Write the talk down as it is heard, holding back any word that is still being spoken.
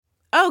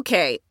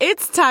Okay,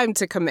 it's time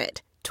to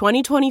commit.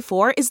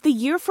 2024 is the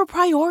year for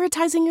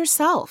prioritizing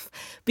yourself.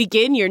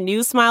 Begin your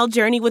new smile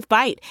journey with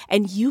Byte,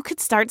 and you could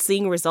start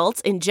seeing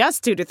results in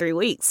just 2 to 3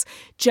 weeks.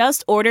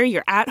 Just order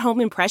your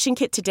at-home impression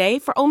kit today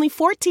for only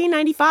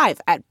 $14.95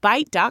 at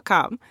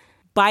Byte.com.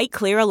 Byte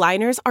Clear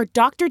aligners are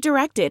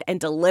doctor-directed and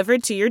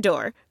delivered to your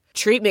door.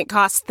 Treatment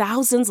costs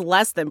thousands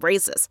less than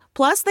braces.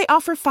 Plus, they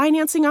offer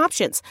financing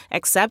options,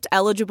 accept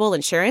eligible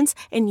insurance,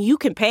 and you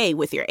can pay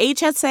with your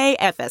HSA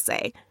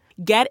FSA.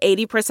 Get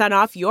 80%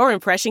 off your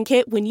impression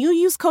kit when you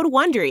use code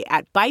WONDERY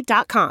at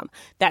Byte.com.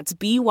 That's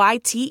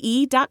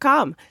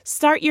BYTE.com.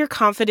 Start your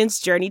confidence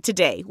journey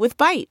today with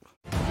Byte.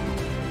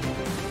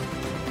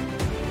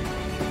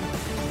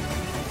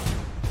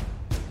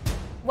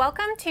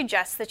 Welcome to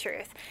Just the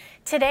Truth.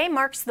 Today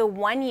marks the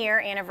 1-year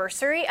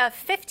anniversary of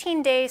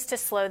 15 Days to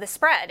Slow the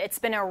Spread. It's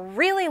been a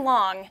really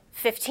long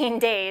 15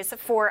 days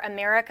for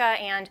America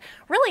and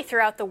really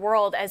throughout the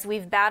world as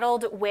we've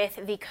battled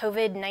with the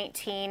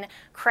COVID-19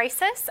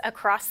 crisis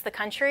across the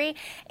country.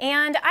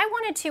 And I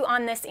wanted to,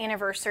 on this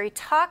anniversary,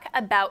 talk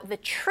about the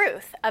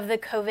truth of the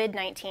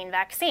COVID-19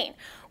 vaccine.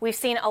 We've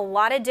seen a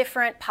lot of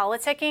different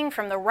politicking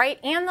from the right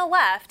and the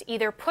left,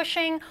 either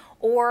pushing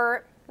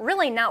or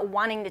really not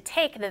wanting to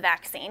take the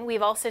vaccine.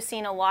 We've also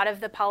seen a lot of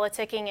the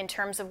politicking in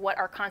terms of what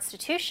our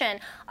Constitution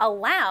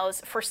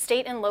allows for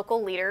state and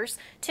local leaders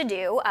to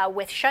do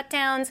with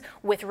shutdowns,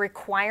 with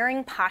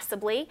requiring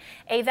possibly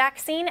a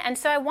vaccine. And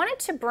so I wanted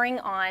to bring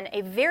on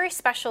a very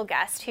special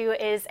guest who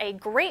is a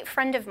great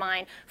friend of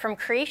mine from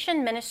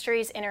Creation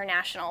Ministries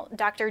International,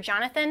 Dr.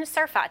 Jonathan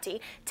Sarfati,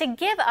 to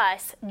give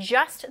us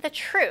just the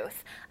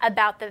truth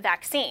about the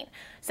vaccine.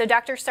 So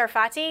Dr.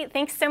 Sarfati,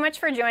 thanks so much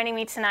for joining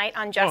me tonight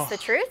on Just the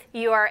Truth.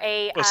 You are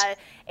a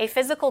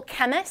physical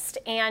chemist,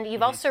 and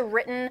you've also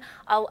written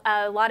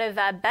a lot of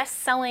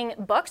best-selling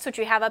books, which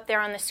we have up there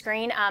on the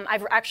screen.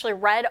 I've actually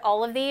read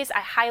all of these. I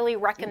highly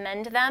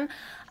recommend them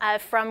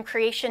from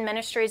Creation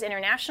Ministries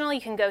International. You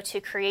can go to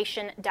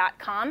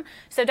creation.com.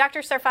 So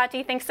Dr.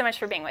 Sarfati, thanks so much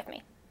for being with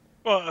me.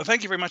 Well,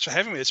 thank you very much for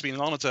having me. It's been an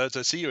honor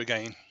to see you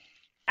again.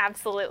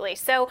 Absolutely.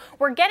 So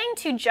we're getting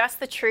to just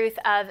the truth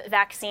of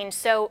vaccines.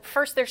 So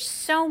first, there's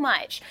so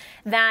much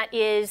that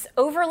is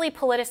overly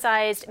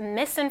politicized,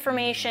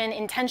 misinformation,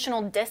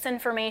 intentional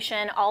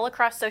disinformation all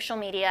across social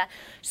media.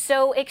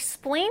 So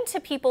explain to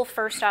people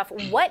first off,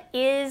 what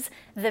is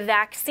the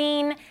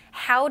vaccine?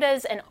 How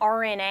does an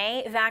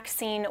RNA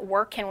vaccine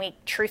work? Can we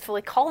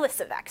truthfully call this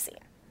a vaccine?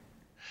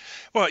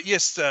 Well,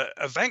 yes,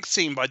 a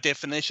vaccine by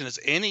definition is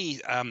any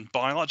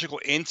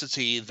biological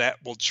entity that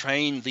will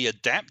train the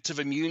adaptive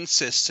immune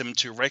system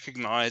to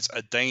recognize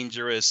a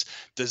dangerous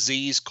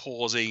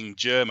disease-causing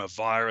germ, a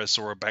virus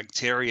or a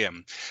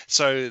bacterium.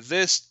 So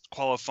this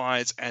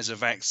qualifies as a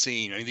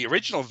vaccine. I mean, the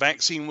original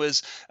vaccine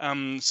was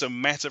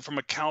some matter from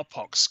a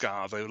cowpox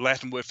scar. The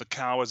Latin word for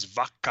cow is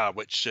vacca,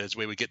 which is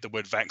where we get the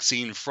word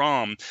vaccine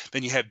from.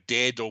 Then you have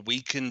dead or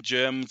weakened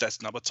germs. That's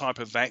another type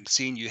of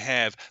vaccine. You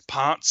have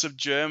parts of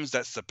germs.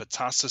 That's the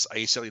pertussis,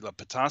 acellular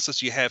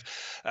pertussis. You have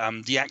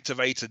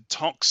deactivated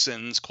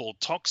toxins called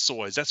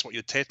toxoids. That's what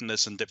your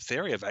tetanus and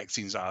diphtheria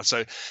vaccines are.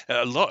 So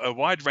a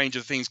wide range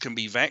of things can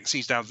be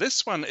vaccines. Now,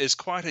 this one is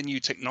quite a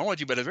new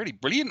technology, but a really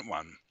brilliant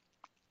one.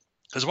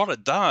 Because what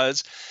it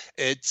does,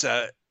 it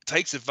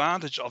takes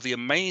advantage of the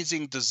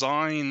amazing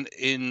design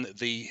in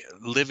the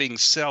living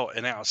cell,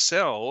 in our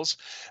cells,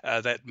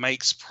 that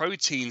makes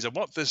proteins. And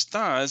what this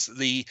does,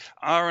 the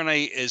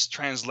RNA is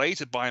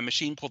translated by a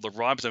machine called the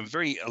ribosome, a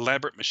very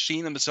elaborate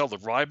machine in the cell, the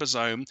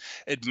ribosome.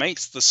 It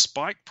makes the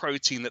spike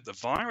protein that the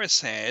virus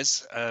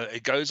has.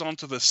 It goes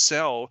onto the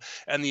cell,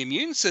 and the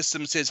immune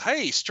system says,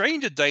 hey,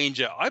 stranger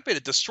danger, I better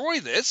destroy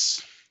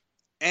this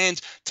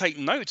and take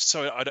note.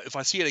 So if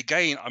I see it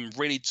again, I'm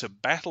ready to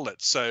battle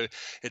it. So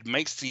it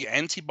makes the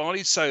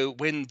antibodies. So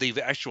when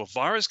the actual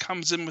virus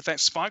comes in with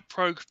that spike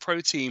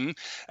protein,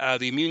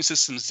 the immune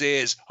system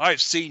says,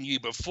 I've seen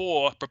you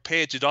before,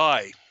 prepare to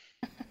die,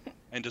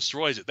 and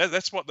destroys it.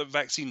 That's what the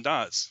vaccine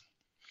does.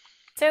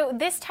 So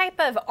this type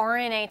of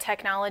RNA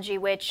technology,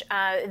 which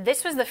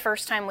this was the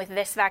first time with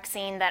this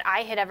vaccine that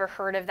I had ever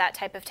heard of that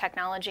type of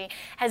technology,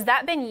 has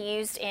that been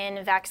used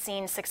in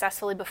vaccines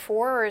successfully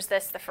before, or is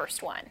this the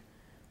first one?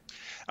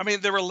 I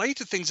mean, there are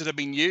later things that have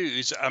been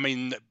used. I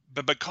mean,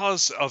 but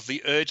because of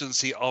the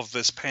urgency of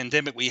this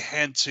pandemic, we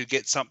had to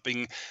get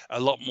something a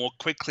lot more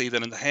quickly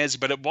than it has.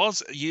 But it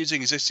was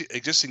using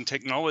existing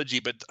technology,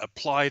 but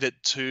applied it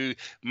to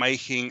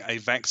making a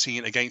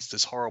vaccine against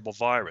this horrible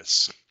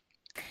virus.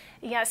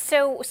 Yeah,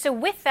 so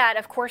with that,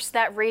 of course,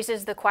 that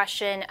raises the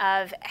question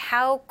of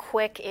how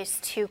quick is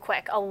too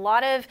quick. A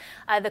lot of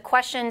the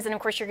questions, and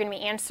of course, you're going to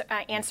be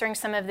answering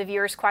some of the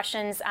viewers'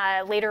 questions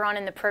later on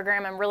in the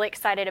program. I'm really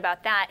excited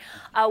about that.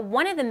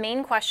 One of the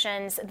main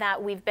questions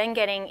that we've been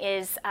getting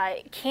is,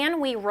 can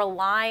we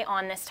rely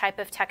on this type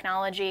of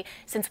technology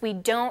since we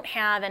don't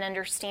have an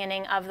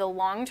understanding of the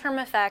long-term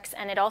effects,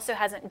 and it also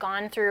hasn't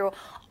gone through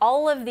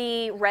all of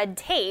the red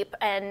tape,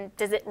 and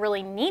does it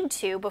really need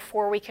to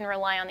before we can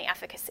rely on the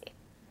efficacy?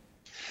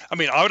 I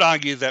mean, I would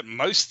argue that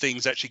most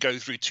things actually go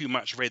through too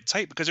much red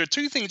tape because there are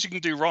two things you can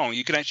do wrong.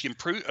 You can actually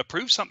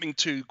approve something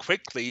too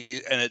quickly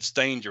and it's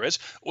dangerous,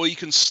 or you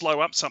can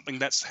slow up something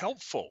that's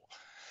helpful.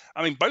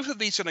 I mean, both of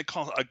these are going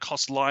to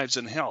cost lives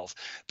and health,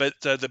 but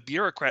the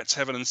bureaucrats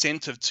have an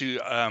incentive to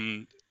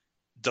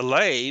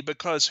delay,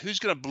 because who's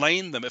going to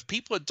blame them if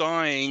people are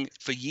dying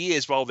for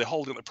years while they're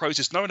holding up the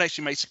process? No one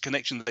actually makes a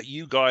connection that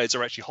you guys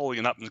are actually holding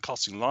it up and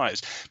costing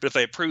lives. But if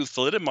they approve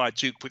thalidomide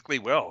too quickly,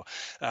 well,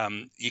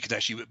 you can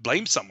actually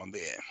blame someone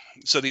there.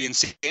 So the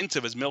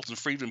incentive, as Milton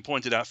Friedman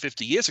pointed out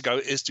 50 years ago,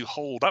 is to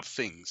hold up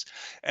things.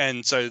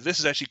 And so this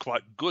is actually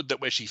quite good that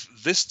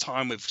this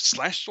time we've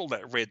slashed all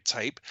that red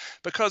tape,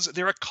 because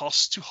there are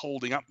costs to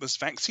holding up this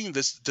vaccine.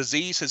 This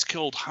disease has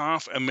killed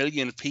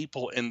 500,000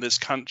 people in this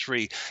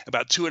country,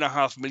 about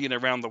 2.5 million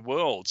around the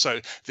world. So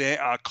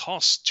there are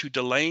costs to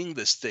delaying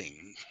this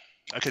thing.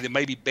 Okay, there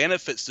may be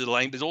benefits to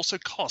delaying, but there's also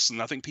costs.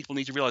 And I think people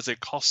need to realize there are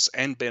costs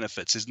and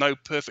benefits. There's no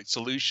perfect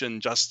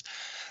solution, just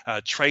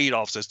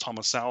trade-offs, as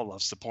Thomas Sowell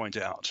loves to point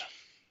out.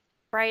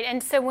 Right.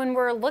 And so when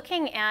we're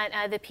looking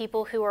at the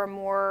people who are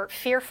more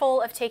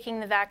fearful of taking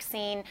the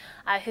vaccine,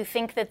 who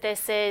think that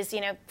this is,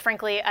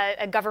 frankly,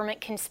 a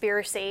government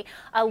conspiracy,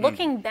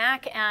 looking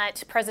back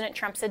at President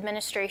Trump's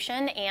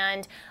administration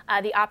and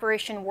the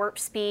Operation Warp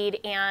Speed,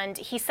 and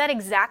he said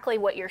exactly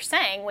what you're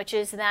saying, which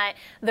is that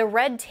the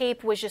red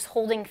tape was just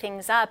holding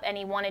things up and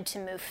he wanted to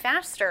move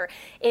faster.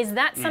 Is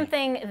that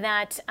something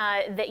that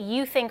that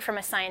you think from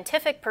a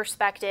scientific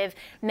perspective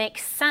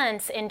makes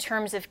sense in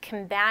terms of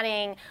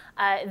combating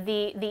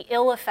the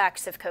ill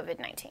effects of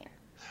COVID-19?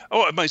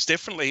 Oh, most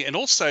definitely. And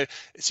also,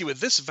 see, with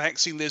this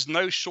vaccine, there's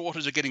no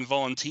shortage of getting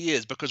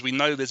volunteers because we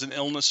know there's an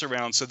illness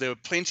around. So there are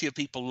plenty of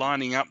people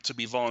lining up to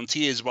be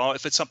volunteers. While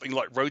if it's something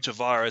like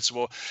rotavirus,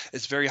 well,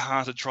 it's very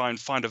hard to try and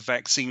find a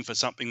vaccine for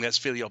something that's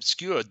fairly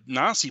obscure,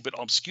 nasty but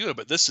obscure.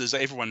 But this is,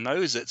 everyone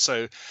knows it.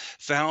 So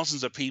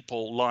thousands of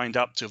people lined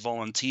up to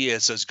volunteer.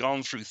 So it's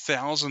gone through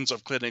thousands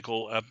of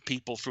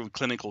people through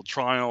clinical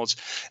trials.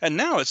 And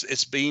now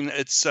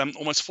it's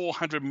almost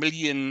 400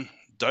 million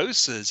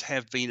doses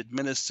have been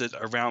administered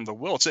around the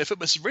world. So if it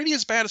was really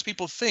as bad as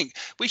people think,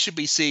 we should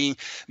be seeing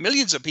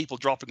millions of people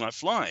dropping like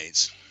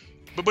flies.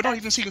 But we're not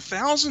even seeing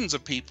thousands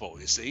of people,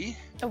 you see.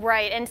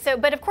 Right. And so,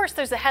 but of course,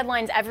 there's the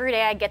headlines every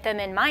day. I get them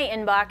in my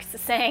inbox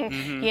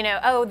saying,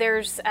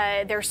 there's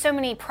so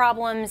many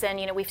problems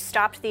and, we've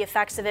stopped the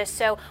effects of this.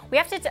 So we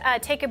have to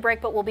take a break,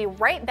 but we'll be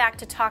right back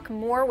to talk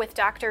more with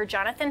Dr.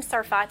 Jonathan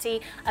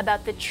Sarfati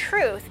about the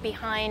truth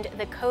behind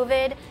the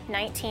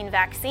COVID-19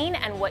 vaccine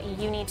and what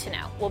you need to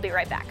know. We'll be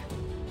right back.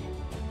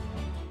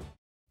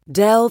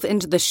 Delve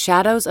into the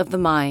shadows of the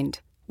mind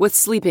with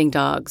Sleeping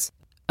Dogs,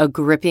 a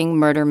gripping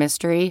murder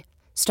mystery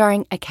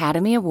starring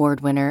Academy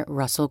Award winner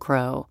Russell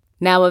Crowe.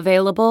 Now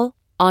available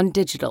on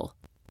digital.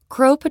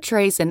 Crowe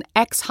portrays an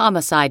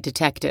ex-homicide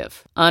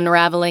detective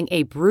unraveling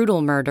a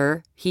brutal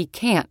murder he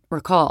can't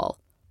recall.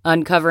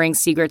 Uncovering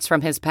secrets from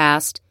his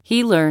past,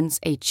 he learns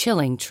a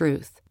chilling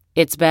truth.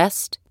 It's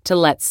best to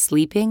let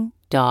sleeping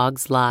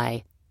dogs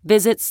lie.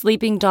 Visit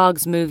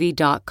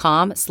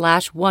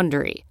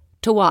sleepingdogsmovie.com/Wondery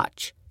to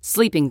watch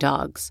Sleeping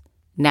Dogs,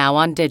 now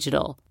on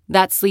digital.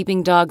 That's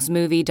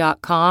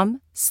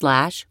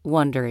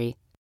sleepingdogsmovie.com/Wondery.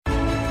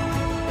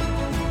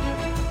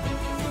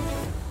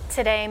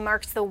 Today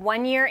marks the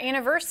 1-year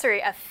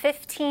anniversary of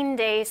 15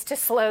 Days to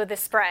Slow the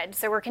Spread.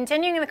 So we're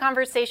continuing the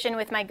conversation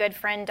with my good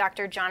friend,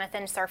 Dr.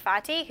 Jonathan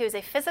Sarfati, who's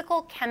a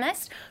physical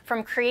chemist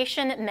from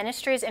Creation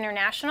Ministries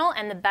International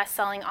and the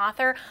best-selling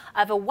author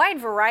of a wide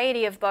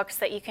variety of books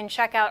that you can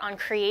check out on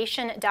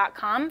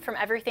creation.com, from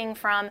everything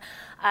from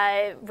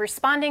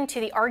responding to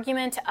the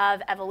argument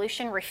of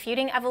evolution,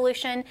 refuting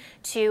evolution,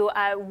 to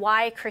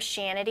why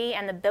Christianity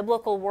and the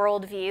biblical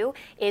worldview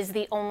is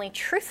the only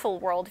truthful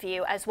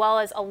worldview, as well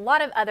as a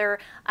lot of other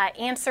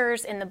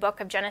answers in the book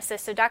of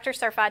Genesis. So Dr.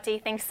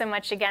 Sarfati, thanks so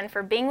much again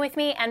for being with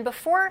me. And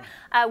before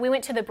we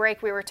went to the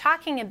break, we were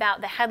talking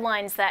about the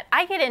headlines that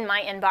I get in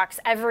my inbox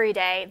every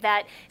day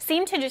that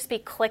seem to just be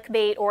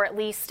clickbait, or at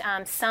least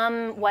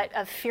somewhat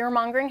of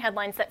fear-mongering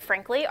headlines that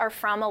frankly are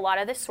from a lot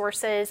of the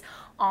sources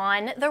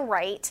on the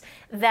right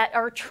that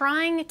are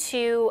trying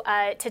to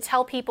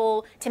tell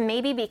people to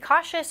maybe be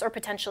cautious or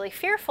potentially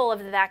fearful of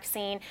the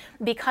vaccine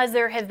because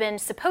there have been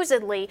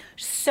supposedly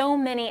so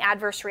many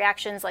adverse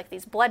reactions, like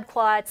these blood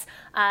clots,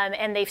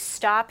 and they've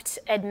stopped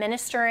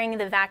administering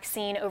the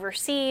vaccine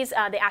overseas,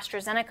 the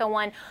AstraZeneca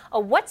one.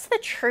 What's the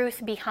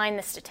truth behind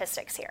the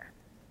statistics here?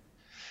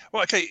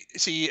 Well, okay,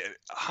 see,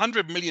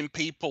 100 million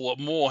people or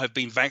more have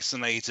been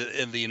vaccinated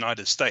in the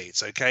United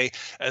States, okay?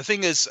 The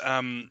thing is,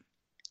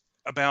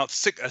 about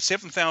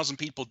 7,000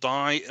 people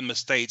die in the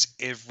States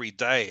every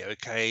day,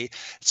 okay?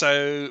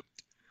 So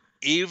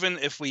even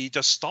if we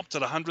just stopped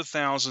at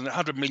 100,000,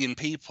 100 million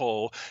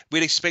people,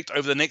 we'd expect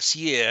over the next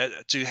year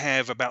to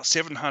have about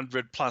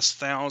 700 plus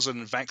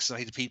thousand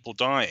vaccinated people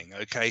dying,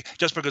 okay?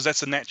 Just because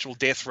that's the natural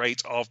death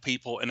rate of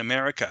people in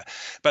America.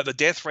 But the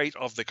death rate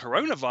of the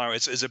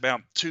coronavirus is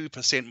about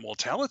 2%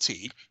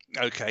 mortality.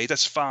 Okay,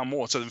 that's far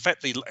more. So in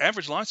fact, the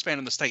average lifespan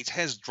in the States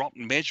has dropped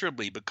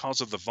measurably because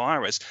of the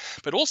virus,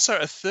 but also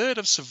a third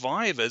of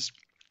survivors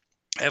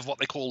have what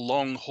they call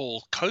long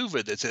haul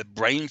COVID. It's a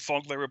brain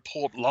fog, they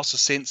report, loss of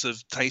sense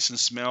of taste and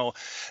smell,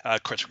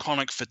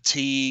 chronic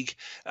fatigue,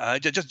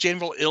 just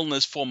general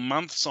illness for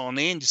months on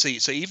end. You see,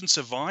 so even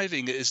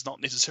surviving is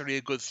not necessarily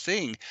a good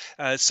thing.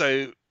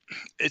 So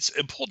it's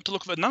important to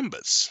look at the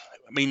numbers.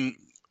 I mean,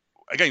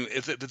 again,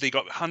 if they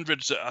got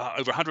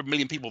over 100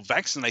 million people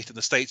vaccinated in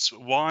the States,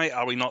 why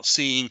are we not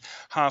seeing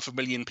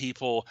 500,000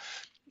 people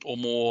or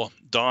more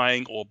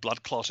dying or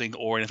blood clotting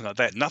or anything like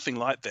that? Nothing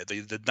like that.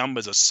 The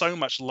numbers are so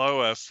much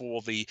lower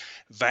for the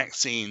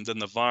vaccine than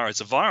the virus.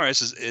 The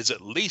virus is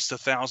at least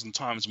 1,000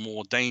 times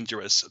more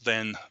dangerous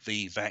than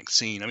the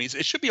vaccine. I mean,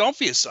 it should be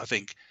obvious, I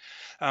think,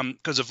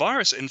 because a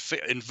virus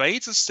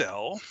invades a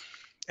cell,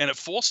 and it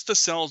forced the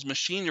cell's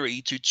machinery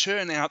to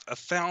churn out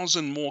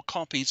 1,000 more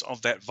copies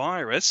of that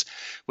virus,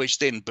 which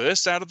then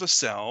bursts out of the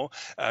cell,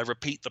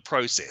 repeat the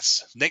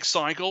process. Next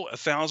cycle,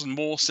 1,000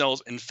 more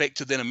cells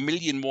infected, then 1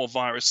 million more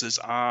viruses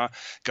are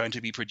going to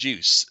be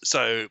produced.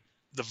 So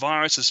the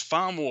virus is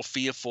far more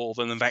fearful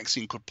than the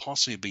vaccine could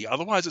possibly be.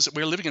 Otherwise,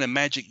 we're living in a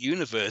magic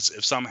universe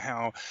if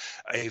somehow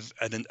a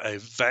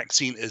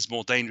vaccine is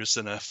more dangerous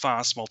than a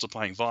fast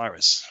multiplying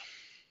virus.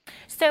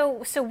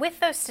 So with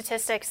those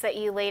statistics that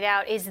you laid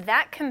out, is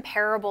that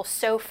comparable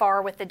so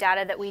far with the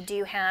data that we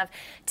do have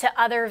to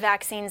other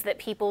vaccines that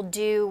people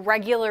do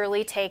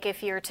regularly take?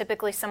 If you're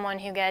typically someone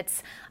who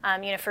gets,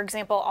 for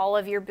example, all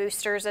of your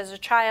boosters as a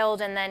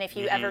child, and then if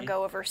you ever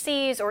go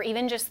overseas, or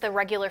even just the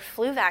regular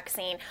flu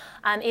vaccine,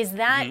 is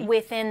that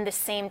within the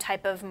same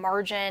type of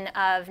margin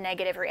of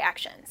negative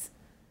reactions?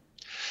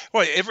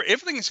 Well,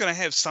 everything is going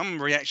to have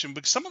some reaction,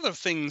 but some of the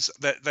things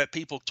that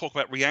people talk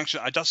about reaction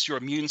are just your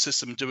immune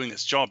system doing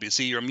its job. You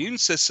see, your immune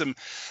system,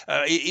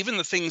 even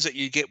the things that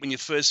you get when you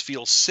first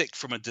feel sick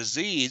from a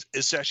disease,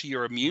 is actually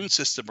your immune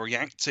system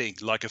reacting,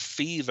 like a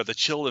fever. The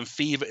chill and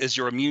fever is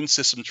your immune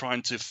system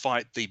trying to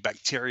fight the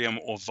bacterium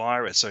or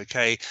virus,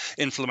 okay?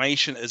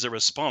 Inflammation is a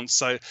response.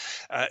 So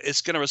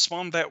it's going to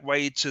respond that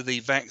way to the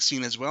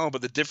vaccine as well,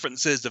 but the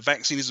difference is the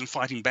vaccine isn't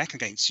fighting back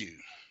against you,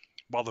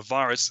 while the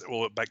virus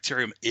or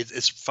bacterium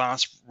is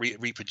fast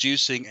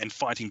reproducing and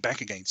fighting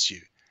back against you.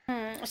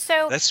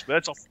 So that's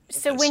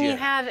so when you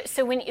have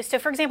so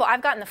for example,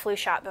 I've gotten the flu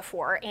shot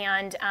before,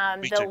 and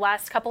the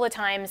last couple of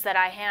times that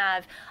I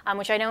have,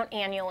 which I don't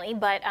annually,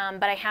 but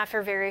I have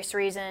for various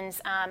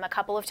reasons a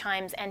couple of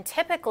times, and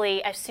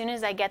typically as soon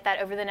as I get that,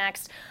 over the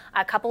next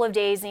couple of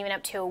days, even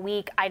up to a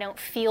week, I don't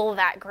feel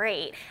that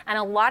great. And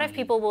a lot of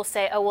people will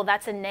say, oh, well,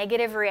 that's a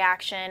negative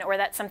reaction, or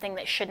that's something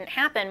that shouldn't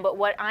happen. But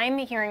what I'm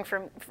hearing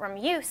from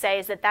you say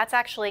is that that's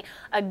actually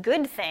a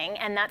good thing,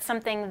 and that's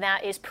something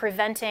that is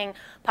preventing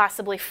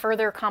possibly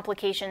further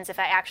complications if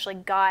I actually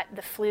got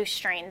the flu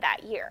strain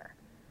that year.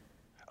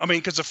 I mean,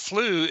 because the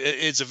flu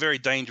is a very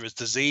dangerous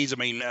disease. I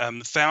mean,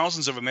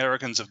 thousands of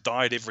Americans have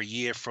died every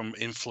year from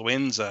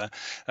influenza,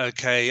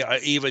 okay,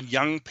 even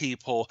young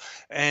people.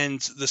 And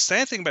the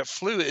sad thing about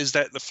flu is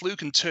that the flu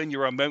can turn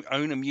your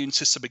own immune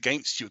system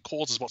against you. It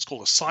causes what's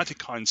called a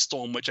cytokine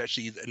storm, which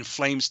actually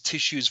inflames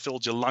tissues,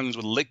 fills your lungs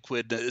with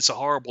liquid. It's a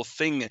horrible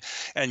thing.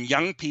 And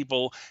young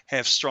people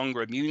have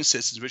stronger immune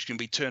systems, which can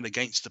be turned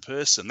against the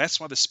person. That's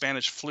why the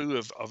Spanish flu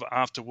of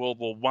after World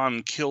War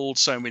I killed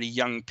so many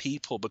young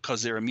people,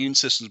 because their immune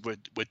systems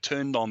were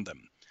turned on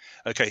them.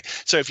 Okay,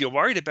 so if you're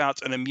worried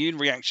about an immune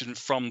reaction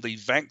from the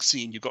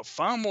vaccine, you've got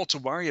far more to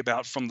worry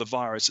about from the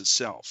virus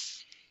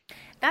itself.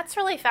 That's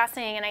really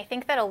fascinating, and I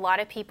think that a lot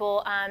of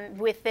people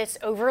with this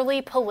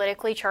overly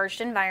politically charged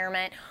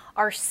environment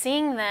are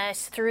seeing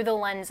this through the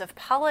lens of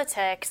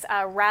politics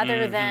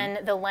rather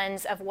than the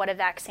lens of what a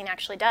vaccine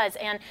actually does.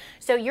 And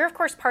so you're, of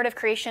course, part of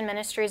Creation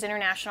Ministries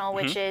International,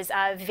 which is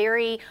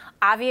very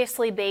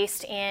obviously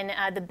based in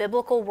the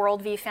biblical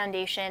worldview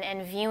foundation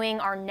and viewing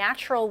our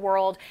natural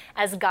world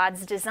as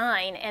God's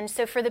design. And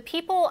so for the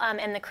people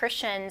and the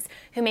Christians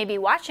who may be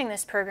watching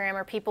this program,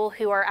 or people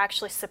who are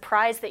actually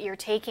surprised that you're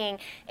taking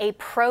a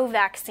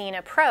pro-vaccine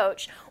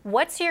approach,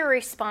 what's your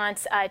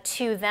response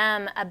to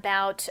them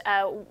about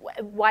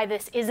why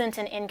this isn't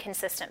an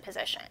inconsistent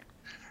position?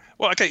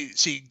 Well, okay,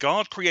 see,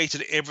 God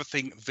created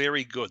everything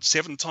very good.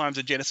 7 times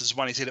in Genesis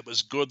 1, he said it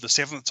was good. The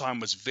 7th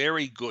time was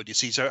very good. You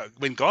see, so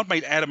when God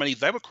made Adam and Eve,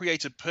 they were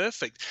created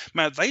perfect.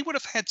 Now, they would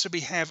have had to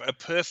have a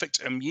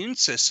perfect immune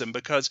system,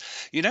 because,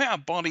 you know, our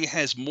body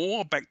has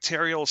more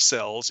bacterial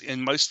cells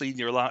mostly in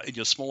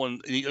your small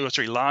and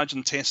large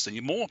intestine.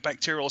 You more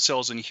bacterial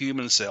cells than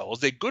human cells.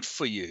 They're good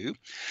for you.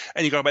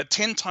 And you've got about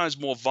 10 times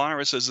more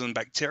viruses than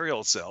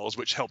bacterial cells,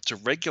 which help to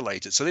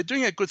regulate it. So they're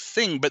doing a good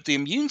thing, but the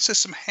immune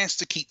system has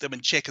to keep them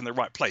in check in the the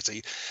right place.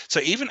 So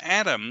even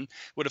Adam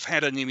would have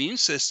had an immune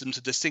system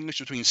to distinguish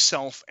between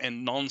self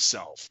and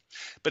non-self.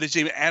 But as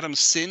Adam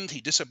sinned,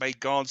 he disobeyed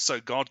God, so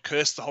God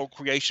cursed the whole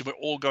creation. We're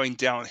all going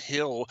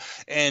downhill.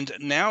 And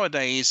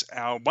nowadays,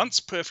 our once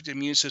perfect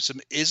immune system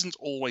isn't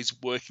always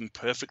working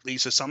perfectly.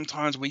 So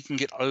sometimes we can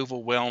get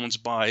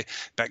overwhelmed by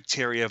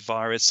bacteria,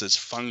 viruses,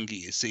 fungi,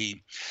 you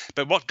see.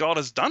 But what God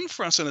has done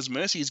for us in his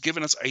mercy is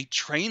given us a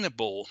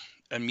trainable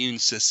immune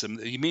system.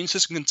 The immune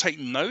system can take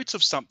note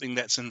of something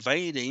that's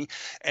invading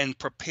and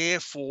prepare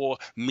for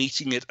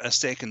meeting it a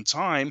second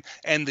time.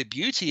 And the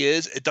beauty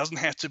is it doesn't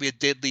have to be a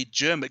deadly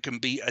germ. It can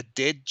be a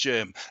dead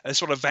germ.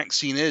 That's what a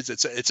vaccine is.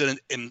 It's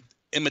an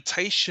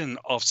imitation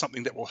of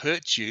something that will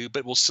hurt you,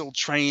 but will still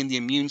train the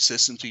immune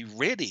system to be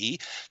ready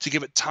to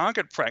give it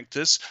target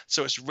practice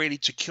so it's ready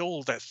to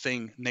kill that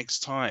thing next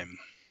time.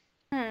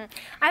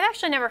 I've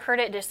actually never heard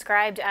it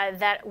described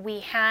that we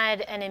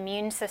had an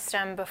immune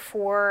system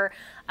before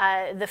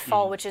the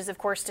fall, which is, of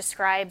course,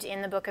 described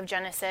in the book of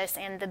Genesis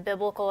and the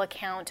biblical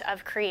account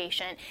of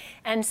creation.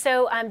 And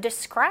so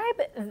describe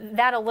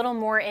that a little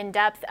more in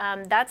depth.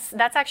 That's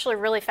actually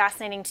really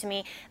fascinating to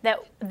me,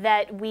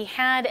 that we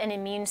had an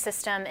immune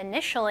system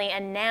initially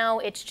and now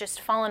it's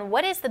just fallen.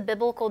 What is the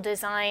biblical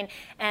design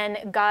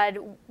and God,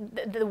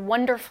 the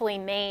wonderfully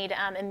made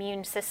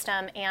immune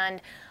system,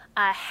 and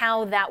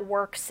how that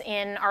works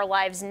in our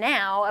lives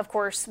now, of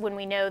course, when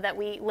we know that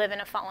we live in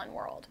a fallen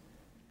world?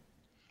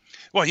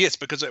 Well, yes,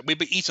 because we'd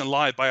be eaten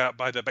alive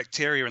by the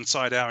bacteria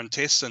inside our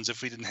intestines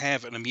if we didn't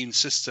have an immune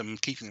system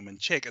keeping them in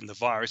check, and the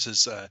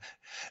viruses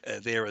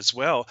there as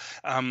well.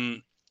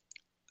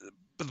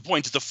 But the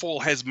point is, the fall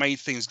has made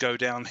things go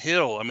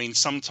downhill. I mean,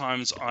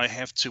 sometimes I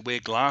have to wear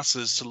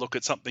glasses to look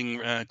at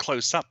something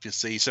close up, you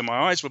see. So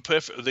my eyes were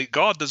perfect.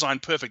 God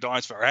designed perfect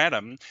eyes for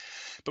Adam,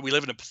 but we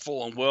live in a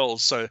fallen world,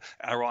 so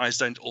our eyes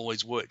don't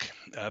always work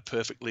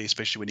perfectly,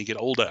 especially when you get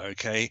older,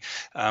 okay?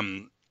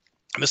 And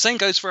the same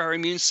goes for our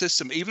immune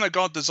system. Even though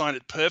God designed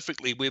it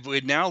perfectly, we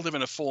now live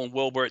in a fallen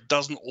world where it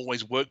doesn't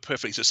always work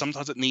perfectly. So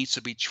sometimes it needs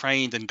to be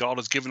trained, and God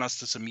has given us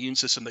this immune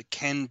system that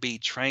can be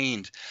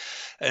trained.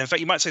 And in fact,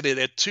 you might say that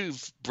there are two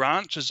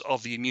branches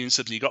of the immune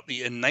system. You've got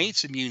the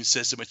innate immune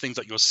system with things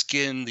like your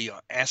skin, the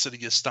acid in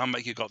your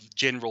stomach. You've got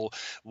general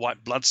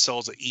white blood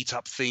cells that eat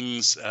up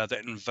things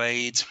that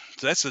invade.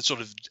 So that's the sort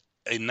of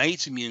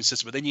innate immune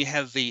system. But then you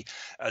have the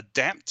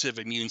adaptive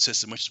immune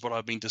system, which is what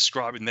I've been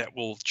describing, that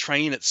will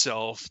train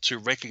itself to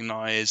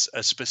recognize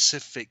a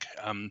specific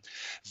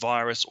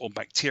virus or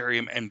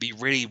bacterium and be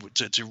ready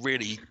to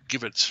really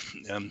give it,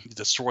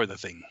 destroy the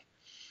thing.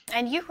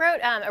 And you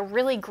wrote a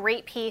really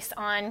great piece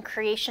on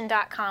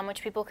creation.com,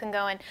 which people can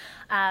go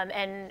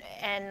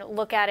and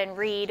look at and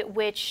read,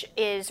 which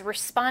is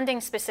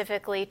responding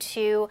specifically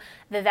to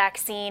the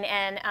vaccine.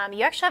 And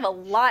you actually have a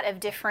lot of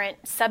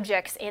different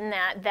subjects in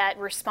that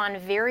respond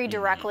very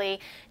directly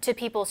to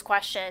people's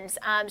questions.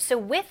 So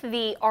with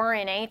the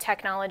RNA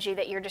technology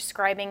that you're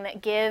describing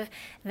that give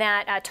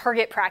that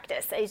target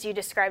practice, as you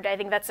described, I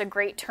think that's a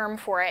great term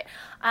for it.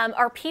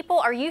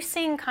 Are you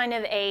seeing kind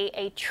of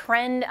a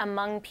trend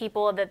among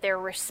people that their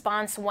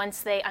response,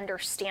 once they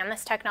understand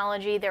this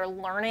technology, they're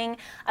learning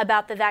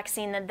about the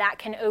vaccine, that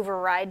can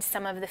override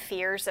some of the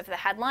fears of the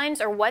headlines?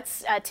 Or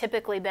what's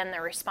typically been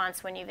the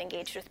response when you've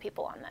engaged with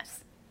people on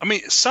this? I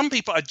mean, some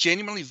people are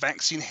genuinely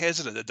vaccine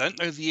hesitant. They don't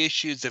know the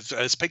issues.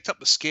 They've picked up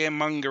the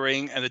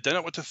scaremongering, and they don't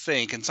know what to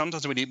think. And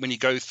sometimes when you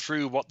go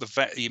through what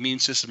the immune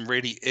system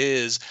really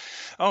is,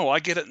 oh,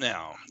 I get it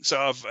now. So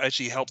I've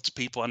actually helped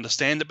people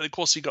understand it. But of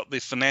course, you've got the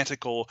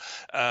fanatical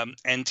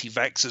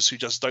anti-vaxxers who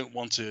just don't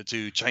want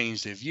to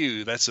change their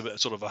view. That's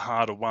sort of a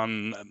harder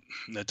one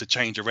to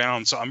change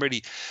around. So I'm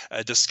really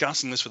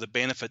discussing this for the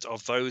benefit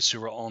of those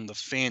who are on the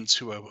fence,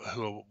 who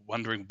are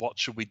wondering, what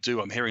should we do?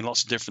 I'm hearing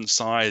lots of different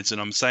sides,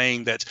 and I'm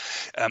saying that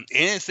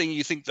anything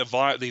you think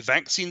the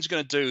vaccine is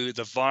going to do,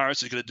 the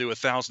virus is going to do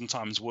 1,000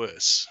 times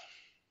worse.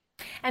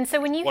 And so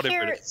when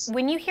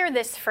you hear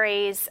this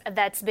phrase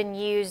that's been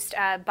used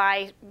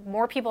by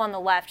more people on the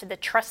left, the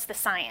trust the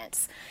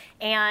science,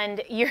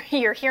 and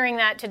you're hearing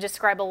that to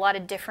describe a lot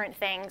of different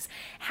things,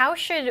 how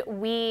should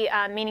we,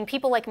 meaning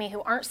people like me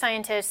who aren't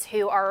scientists,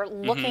 who are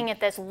looking at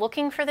this,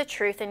 looking for the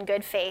truth in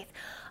good faith,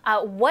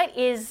 what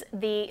is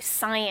the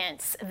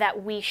science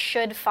that we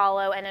should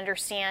follow and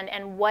understand,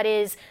 and what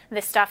is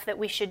the stuff that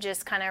we should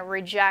just kind of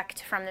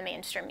reject from the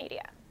mainstream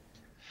media?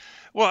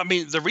 Well, I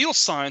mean, the real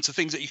science are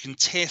things that you can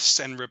test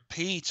and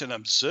repeat and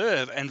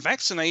observe, and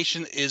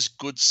vaccination is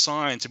good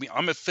science. I mean,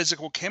 I'm a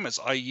physical chemist.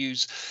 I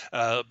use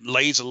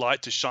laser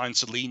light to shine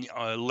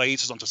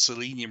lasers onto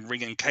selenium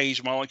ring and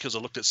cage molecules. I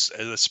looked at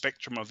the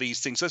spectrum of these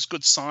things. That's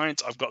good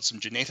science. I've got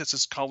some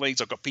geneticist colleagues.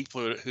 I've got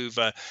people who've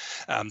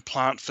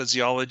plant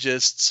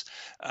physiologists.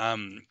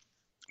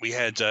 We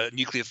had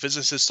nuclear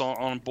physicists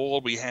on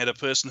board. We had a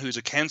person who's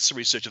a cancer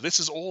researcher. This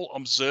is all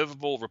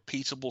observable,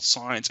 repeatable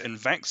science. And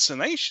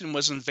vaccination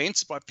was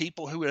invented by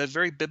people who had a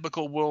very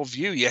biblical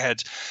worldview. You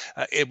had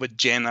Edward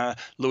Jenner,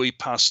 Louis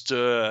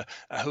Pasteur,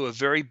 who were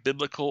very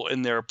biblical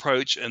in their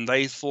approach, and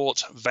they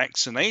thought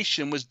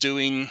vaccination was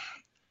doing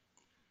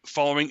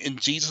following in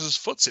Jesus'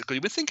 footsteps.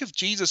 Because we think of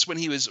Jesus when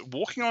he was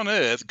walking on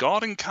earth,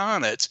 God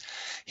incarnate,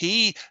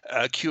 he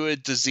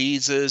cured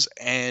diseases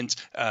and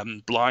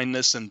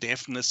blindness and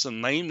deafness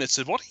and lameness.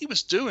 And what he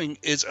was doing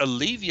is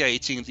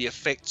alleviating the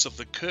effects of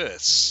the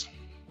curse.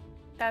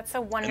 That's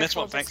a wonderful And that's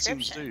what description.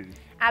 vaccines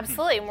do.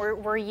 Absolutely. And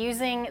we're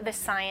using the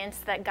science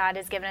that God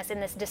has given us in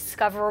this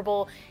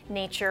discoverable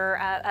nature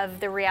of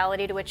the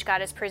reality to which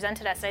God has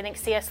presented us. And I think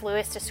C.S.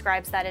 Lewis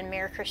describes that in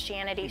Mere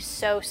Christianity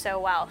so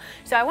well.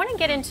 So I want to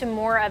get into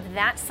more of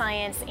that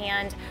science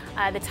and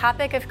the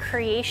topic of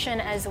creation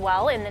as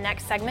well in the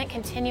next segment,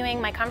 continuing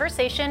my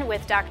conversation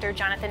with Dr.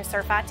 Jonathan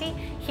Sarfati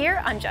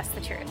here on Just the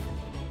Truth.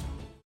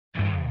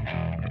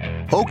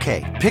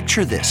 Okay,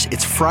 picture this.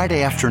 It's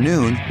Friday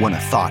afternoon when a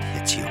thought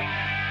hits you.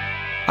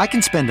 I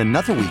can spend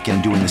another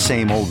weekend doing the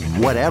same old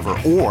whatever,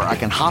 or I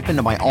can hop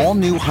into my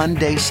all-new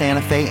Hyundai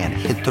Santa Fe and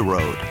hit the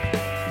road.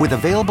 With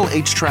available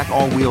H-Track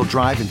all-wheel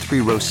drive and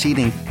 3-row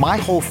seating, my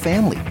whole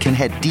family can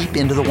head deep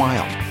into the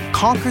wild.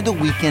 Conquer the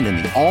weekend in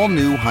the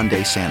all-new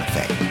Hyundai Santa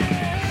Fe.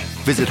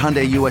 Visit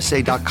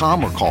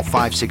HyundaiUSA.com or call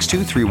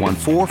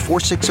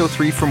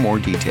 562-314-4603 for more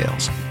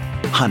details.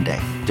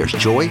 Hyundai, there's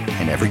joy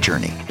in every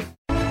journey.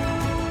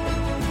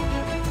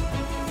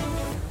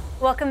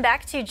 Welcome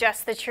back to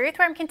Just the Truth,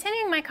 where I'm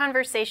continuing my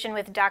conversation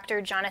with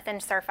Dr. Jonathan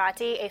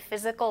Sarfati, a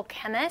physical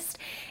chemist,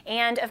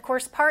 and of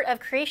course part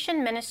of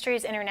Creation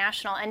Ministries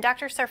International. And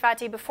Dr.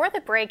 Sarfati, before the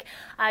break,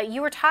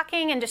 you were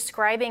talking and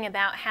describing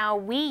about how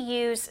we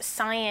use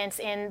science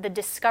in the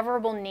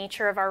discoverable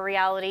nature of our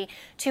reality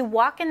to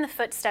walk in the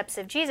footsteps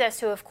of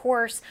Jesus, who of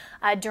course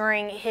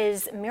during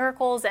his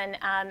miracles and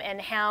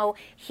how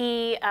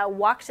he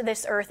walked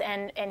this earth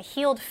and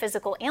healed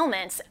physical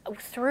ailments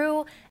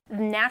through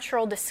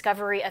natural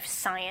discovery of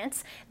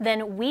science,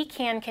 then we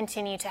can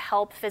continue to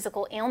help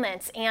physical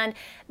ailments. And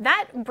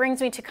that brings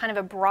me to kind of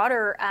a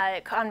broader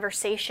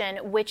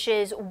conversation, which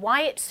is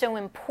why it's so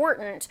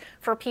important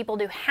for people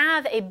to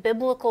have a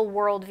biblical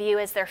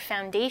worldview as their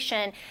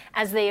foundation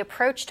as they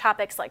approach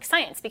topics like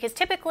science. Because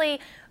typically,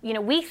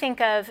 we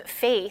think of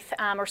faith,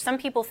 or some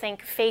people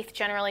think faith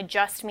generally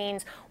just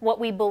means what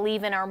we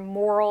believe in our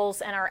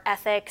morals and our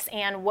ethics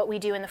and what we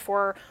do in the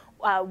four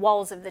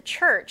walls of the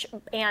church,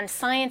 and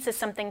science is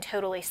something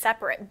totally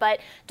separate. But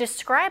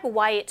describe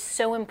why it's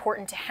so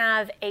important to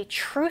have a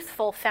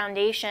truthful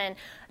foundation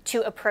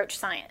to approach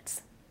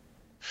science.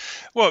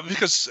 Well,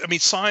 because,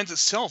 science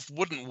itself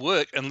wouldn't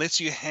work unless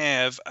you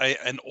have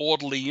an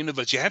orderly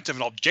universe. You have to have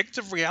an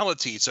objective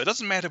reality. So it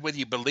doesn't matter whether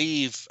you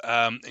believe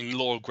in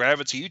law of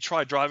gravity. You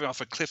try driving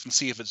off a cliff and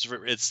see if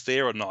it's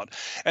there or not.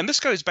 And this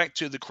goes back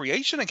to the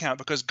creation account,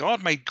 because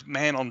God made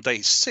man on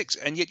day 6,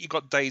 and yet you've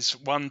got days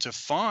 1 to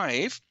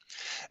 5.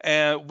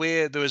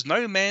 Where there is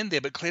no man there,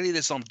 but clearly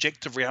there's an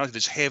objective reality.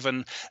 There's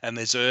heaven and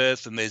there's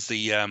earth and there's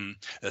the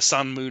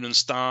sun, moon, and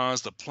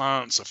stars, the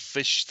plants, the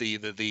fish,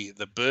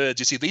 the birds.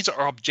 You see, these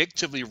are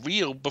objectively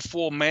real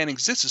before man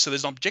existed. So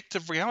there's an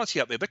objective reality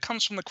out there that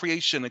comes from the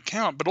creation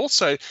account. But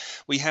also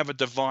we have a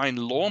divine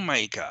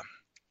lawmaker.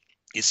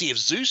 You see, if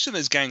Zeus and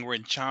his gang were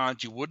in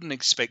charge, you wouldn't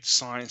expect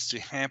science to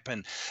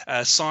happen.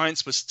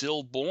 Science was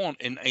still born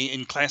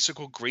in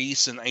classical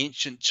Greece and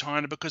ancient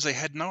China because they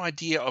had no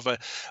idea of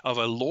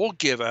a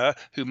lawgiver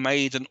who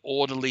made an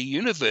orderly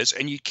universe.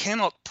 And you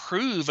cannot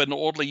prove an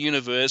orderly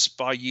universe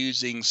by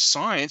using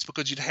science,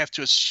 because you'd have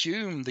to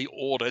assume the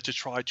order to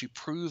try to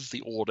prove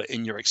the order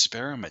in your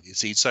experiment. You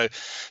see, so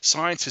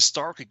science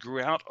historically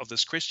grew out of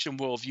this Christian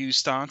worldview,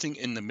 starting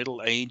in the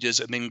Middle Ages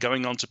and then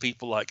going on to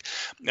people like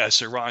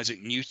Sir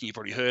Isaac Newton.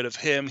 You've already heard of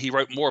him. He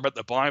wrote more about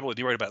the Bible than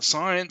he wrote about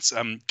science.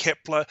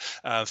 Kepler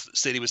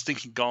said he was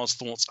thinking God's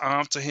thoughts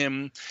after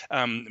him.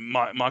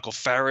 Michael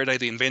Faraday,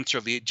 the inventor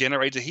of the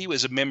generator, he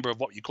was a member of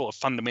what you call a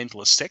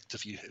fundamentalist sect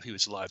if he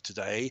was alive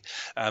today.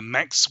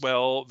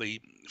 Maxwell, the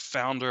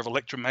founder of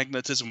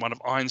electromagnetism, one of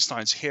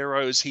Einstein's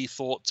heroes, he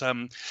thought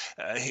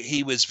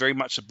he was very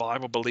much a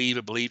Bible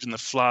believer, believed in the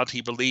flood.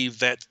 He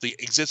believed that the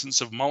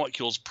existence of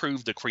molecules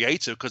proved the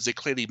creator because they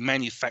clearly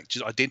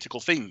manufactured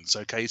identical things.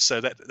 Okay, so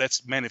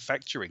that's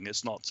manufacturing.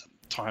 It's not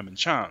time and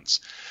chance.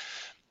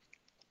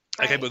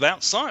 Okay, but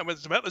without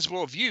science, about this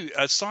worldview,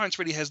 science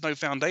really has no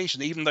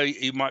foundation, even though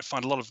you might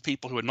find a lot of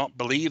people who are not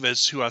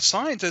believers who are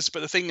scientists,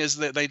 but the thing is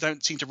that they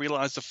don't seem to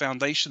realize the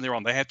foundation they're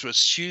on. They have to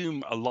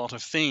assume a lot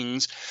of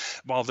things,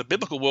 while the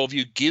biblical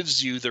worldview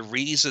gives you the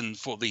reason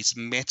for these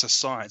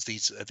meta-science,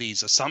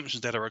 these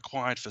assumptions that are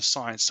required for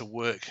science to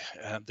work,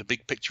 the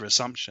big picture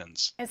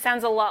assumptions. It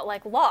sounds a lot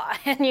like law,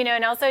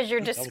 and also as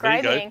you're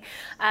describing,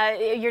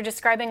 you're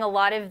describing a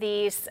lot of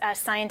these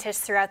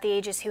scientists throughout the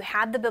ages who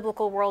had the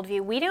biblical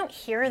worldview. We don't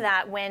hear that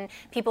when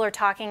people are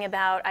talking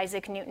about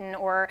Isaac Newton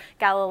or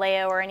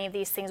Galileo or any of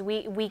these things.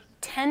 We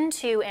tend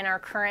to, in our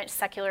current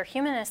secular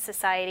humanist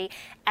society,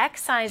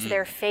 excise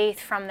their faith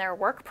from their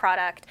work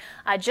product,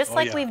 just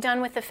like we've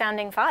done with the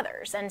founding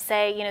fathers, and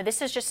say,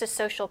 this is just a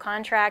social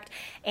contract,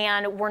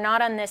 and we're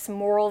not on this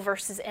moral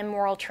versus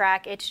immoral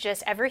track. It's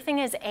just everything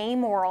is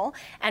amoral,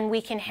 and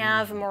we can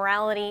have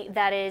morality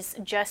that is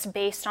just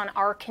based on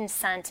our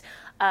consent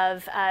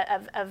of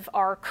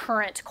our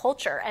current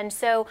culture. And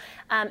so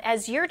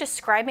as you're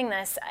describing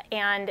this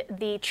and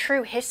the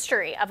true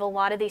history of a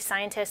lot of these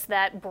scientists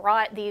that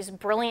brought these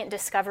brilliant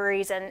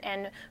discoveries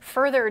and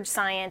furthered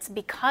science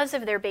because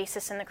of their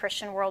basis in the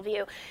Christian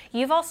worldview,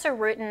 you've also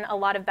written a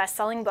lot of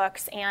best-selling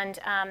books, and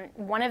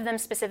one of them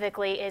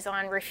specifically is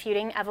on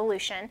refuting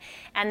evolution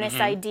and this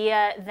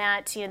idea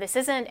that this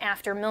isn't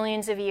after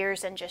millions of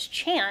years and just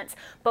chance,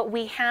 but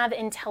we have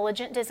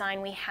intelligent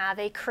design, we have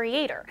a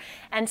creator.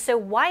 And so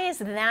why is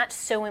that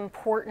so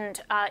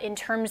important in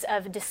terms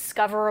of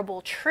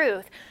discoverable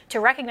truth to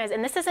recognize?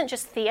 And this isn't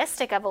just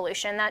theistic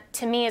evolution. That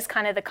to me is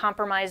kind of the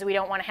compromise. We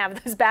don't want to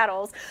have those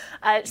battles.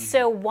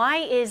 So why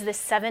is the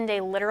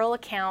 7-day literal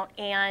account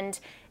and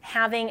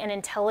having an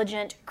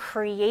intelligent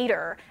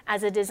creator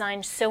as a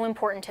design so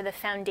important to the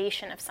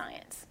foundation of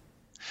science?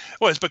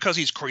 Well, it's because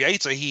he's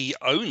creator. He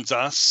owns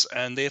us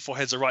and therefore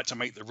has the right to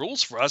make the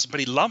rules for us, but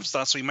he loves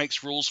us, so he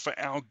makes rules for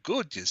our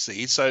good, you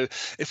see. So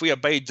if we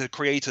obeyed the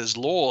creator's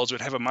laws, we'd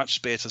have a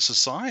much better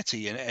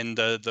society. And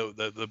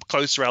the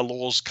closer our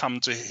laws come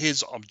to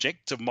his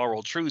objective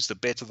moral truths, the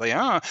better they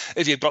are.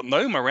 If you've got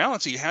no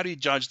morality, how do you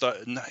judge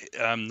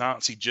the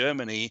Nazi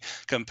Germany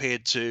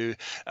compared to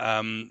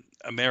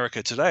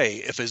America today?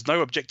 If there's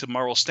no objective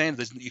moral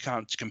standards, you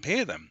can't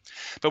compare them.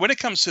 But when it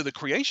comes to the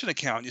creation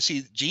account, you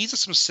see,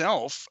 Jesus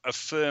himself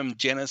affirmed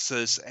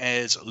Genesis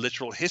as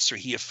literal history.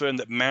 He affirmed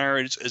that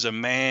marriage is a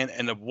man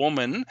and a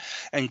woman,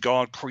 and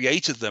God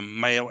created them,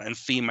 male and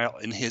female,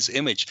 in his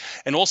image.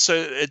 And also,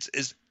 it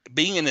is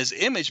being in his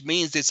image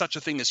means there's such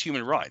a thing as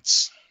human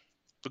rights,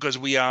 because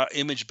we are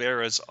image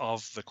bearers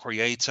of the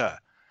creator.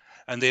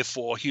 And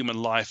therefore, human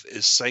life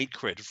is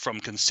sacred from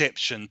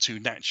conception to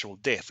natural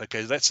death.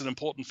 Okay, that's an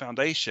important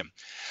foundation.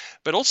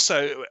 But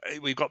also,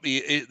 we've got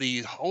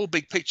the whole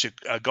big picture.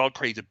 God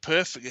created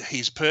perfect.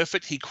 He's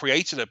perfect. He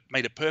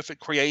made a perfect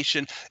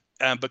creation.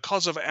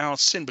 Because of our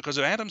sin, because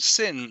of Adam's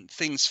sin,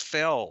 things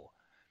fell.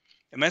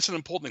 And that's an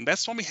important thing.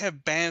 That's why we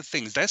have bad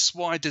things. That's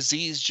why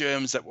disease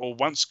germs that were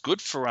once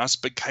good for us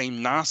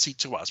became nasty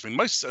to us. I mean,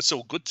 most are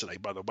still good today,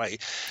 by the way,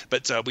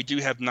 but we do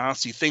have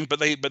nasty things. But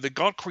the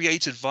God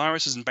created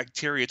viruses and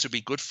bacteria to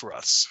be good for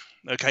us.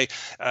 Okay,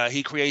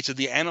 he created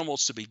the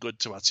animals to be good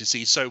to us, you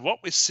see. So what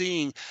we're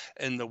seeing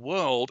in the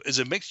world is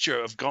a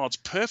mixture of God's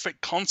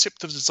perfect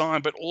concept of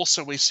design, but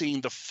also we're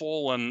seeing the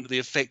fall and the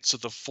effects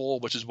of the fall,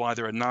 which is why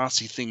there are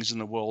nasty things in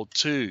the world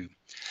too.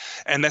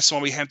 And that's why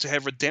we have to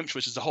have redemption,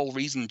 which is the whole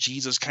reason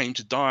Jesus came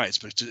to die. It's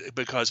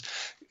because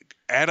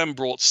Adam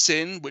brought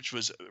sin, which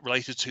was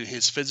related to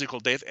his physical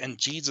death, and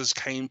Jesus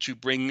came to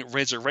bring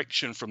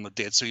resurrection from the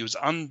dead. So he was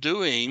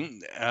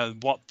undoing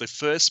what the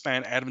first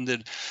man, Adam,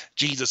 did.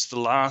 Jesus, the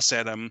last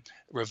Adam,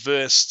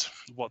 reversed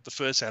what the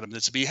first Adam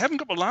did. So if you haven't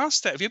got the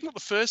last Adam, if you haven't got the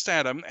first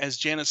Adam, as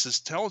Genesis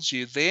tells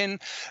you, then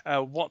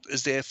what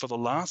is there for the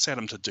last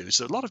Adam to do?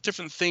 So a lot of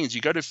different things. You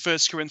go to 1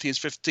 Corinthians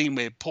 15,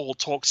 where Paul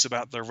talks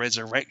about the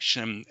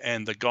resurrection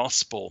and the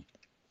gospel.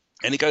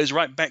 And he goes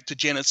right back to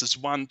Genesis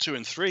 1, 2,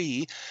 and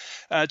 3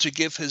 to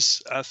give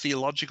his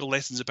theological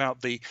lessons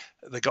about the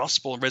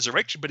gospel and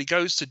resurrection. But he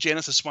goes to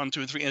Genesis 1, 2,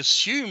 and 3 and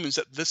assumes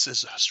that this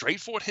is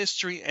straightforward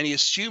history, and he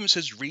assumes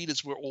his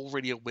readers were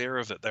already aware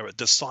of it. They were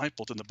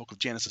discipled in the book of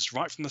Genesis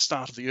right from the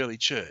start of the early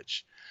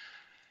church.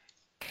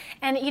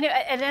 And,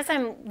 and as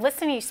I'm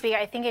listening to you speak,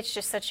 I think it's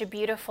just such a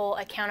beautiful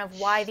account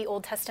of why the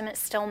Old Testament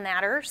still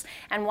matters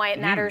and why it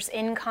matters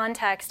in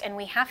context. And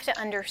we have to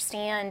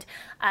understand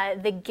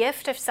the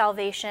gift of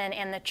salvation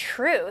and the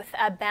truth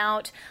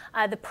about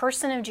the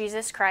person of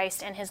Jesus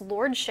Christ and his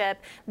lordship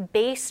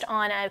based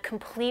on a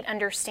complete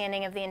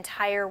understanding of the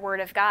entire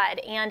Word of God.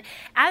 And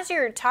as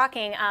you're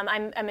talking,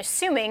 I'm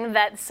assuming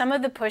that some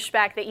of the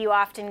pushback that you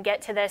often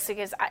get to this,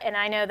 and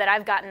I know that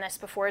I've gotten this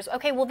before, is,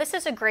 okay, well, this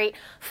is a great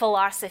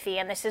philosophy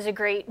and this is a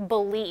great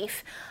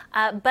belief,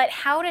 but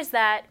how does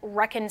that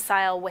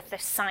reconcile with the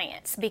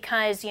science?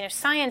 Because,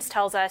 science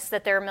tells us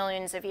that there are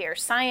millions of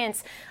years.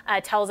 Science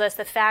tells us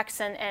the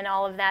facts and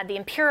all of that. The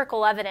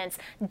empirical evidence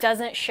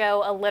doesn't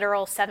show a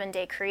literal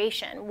 7-day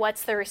creation.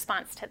 What's the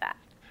response to that?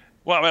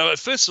 Well,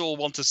 first of all, I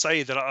want to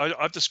say that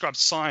I've described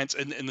science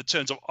in the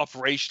terms of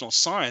operational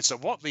science. So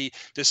what the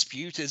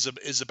dispute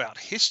is about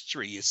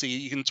history. You see,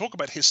 you can talk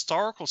about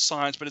historical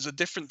science, but it's a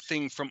different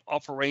thing from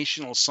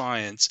operational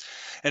science.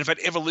 And in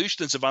fact,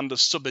 evolutionists have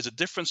understood there's a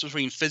difference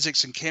between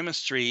physics and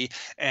chemistry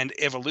and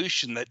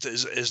evolution that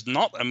is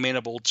not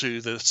amenable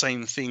to the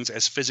same things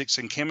as physics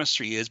and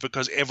chemistry is,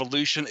 because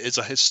evolution is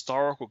a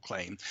historical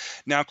claim.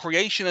 Now,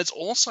 creation is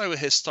also a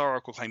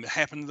historical claim. It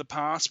happened in the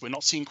past. We're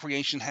not seeing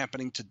creation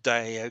happening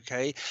today, okay?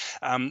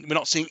 We're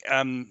not seeing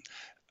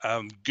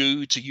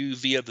goo to you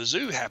via the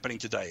zoo happening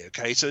today.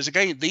 Okay, so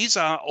again, these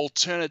are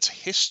alternate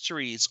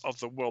histories of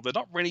the world. They're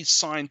not really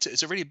scientific.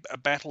 It's really a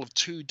battle of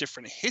two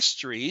different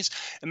histories,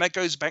 and that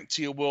goes back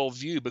to your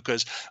worldview,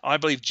 because I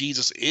believe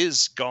Jesus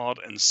is God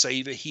and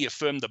Savior. He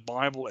affirmed the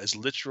Bible as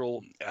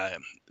literal,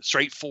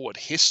 straightforward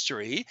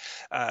history,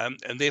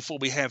 and therefore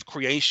we have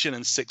creation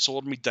in 6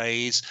 ordinary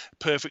days,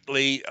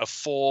 perfectly, a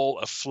fall,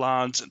 a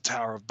flood, a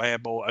Tower of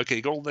Babel. Okay,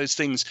 you got all those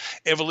things.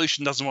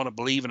 Evolution doesn't want to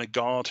believe in a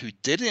God who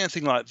did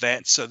anything like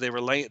that, so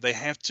they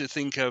have to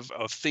think of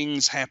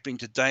things happening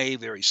today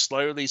very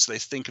slowly. So they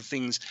think of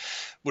things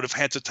would have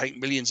had to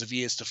take millions of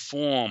years to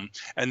form,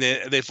 and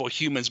therefore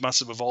humans must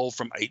have evolved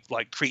from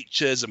ape-like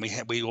creatures, and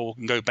we all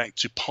can go back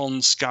to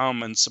pond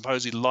scum, and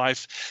supposedly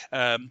life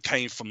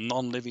came from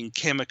non-living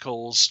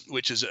chemicals,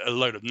 which is a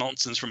load of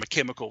nonsense from a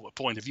chemical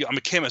point of view. I'm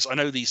a chemist. I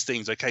know these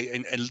things, okay?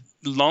 And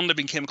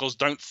non-living chemicals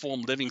don't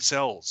form living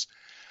cells.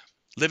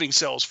 Living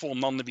cells form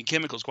non-living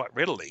chemicals quite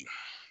readily.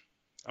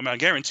 I mean, I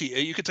guarantee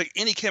you could take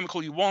any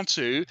chemical you want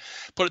to,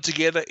 put it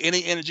together,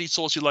 any energy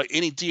source you like,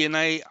 any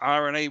DNA,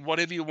 RNA,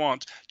 whatever you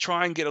want,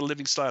 try and get a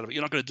living cell out of it.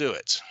 You're not going to do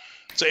it.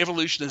 So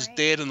evolution is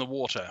dead in the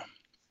water.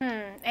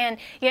 And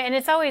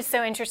it's always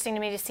so interesting to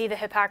me to see the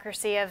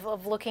hypocrisy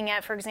of looking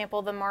at, for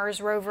example, the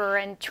Mars rover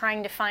and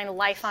trying to find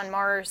life on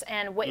Mars,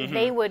 and what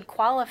they would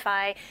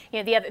qualify,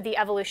 the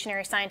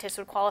evolutionary scientists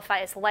would qualify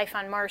as life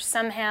on Mars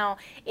somehow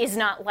is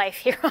not life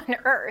here on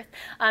Earth.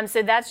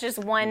 So that's just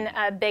one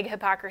big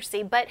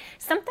hypocrisy. But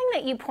something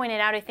that you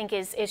pointed out, I think,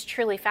 is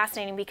truly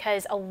fascinating,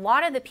 because a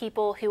lot of the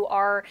people who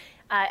are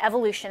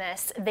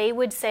evolutionists, they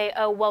would say,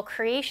 oh, well,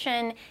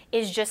 creation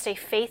is just a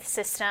faith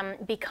system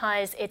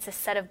because it's a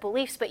set of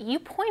beliefs. But you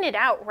pointed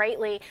out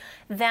rightly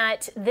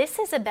that this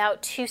is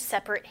about two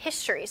separate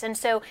histories. And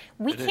so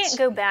we can't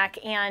go back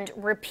and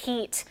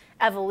repeat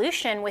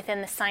evolution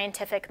within the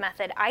scientific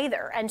method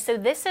either. And so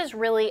this is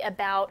really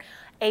about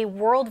a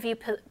worldview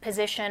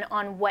position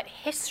on what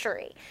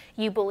history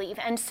you believe.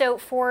 And so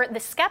for the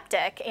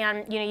skeptic,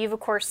 and you've of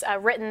course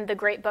written the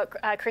great book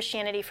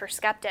Christianity for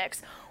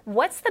Skeptics,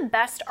 what's the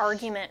best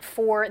argument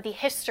for the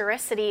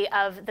historicity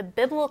of the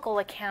biblical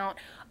account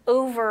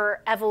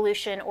over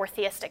evolution or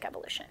theistic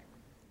evolution?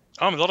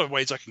 A lot of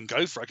ways I can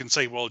go for. I can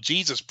say, well,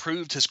 Jesus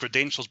proved his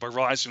credentials by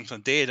rising from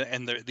the dead,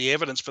 and the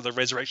evidence for the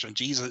resurrection of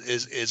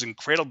Jesus is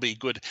incredibly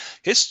good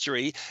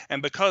history.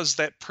 And because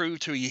that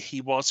proved who he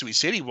was, who he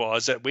said he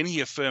was, that when he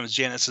affirms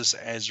Genesis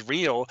as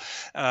real,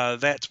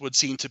 that would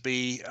seem to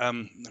be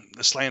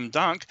a slam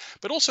dunk.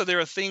 But also there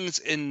are things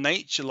in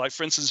nature, like,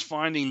 for instance,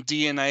 finding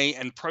DNA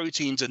and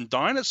proteins in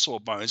dinosaur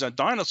bones. Now,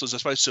 dinosaurs are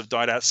supposed to have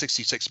died out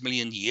 66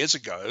 million years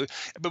ago,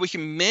 but we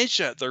can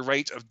measure the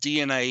rate of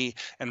DNA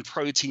and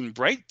protein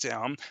breakdown.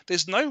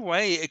 There's no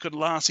way it could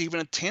last even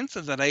a tenth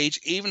of that age,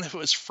 even if it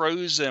was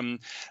frozen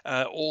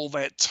all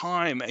that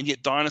time. And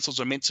yet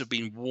dinosaurs are meant to have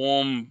been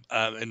warm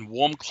in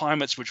warm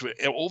climates, which were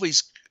all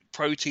these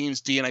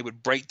proteins, DNA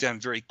would break down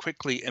very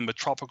quickly in the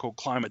tropical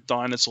climate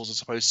dinosaurs are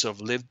supposed to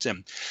have lived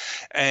in.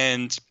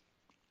 And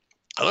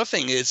other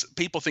thing is,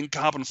 people think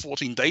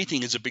carbon-14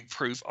 dating is a big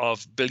proof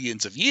of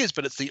billions of years,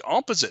 but it's the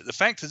opposite. The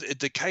fact that it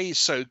decays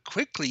so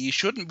quickly, you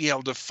shouldn't be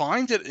able to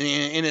find it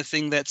in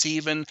anything that's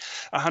even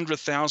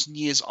 100,000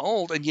 years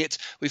old, and yet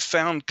we've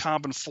found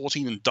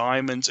carbon-14 in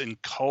diamonds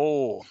and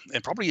coal,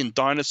 and probably in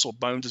dinosaur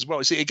bones as well.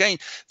 You see, again,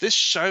 this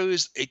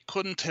shows it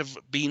couldn't have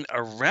been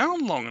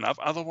around long enough,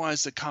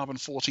 otherwise the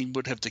carbon-14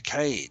 would have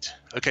decayed.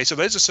 Okay, so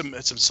those are some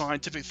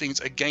scientific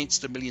things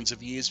against the millions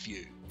of years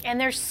view. And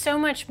there's so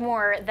much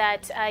more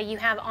that you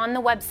have on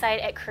the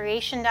website at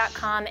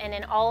creation.com, and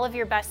in all of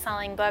your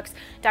best-selling books,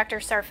 Dr.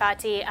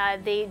 Sarfati,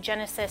 the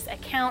Genesis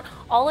account,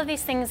 all of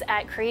these things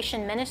at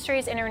Creation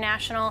Ministries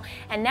International.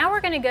 And now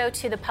we're going to go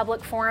to the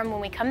public forum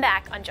when we come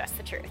back on Just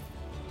the Truth.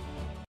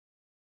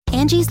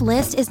 Angie's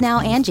List is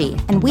now Angie,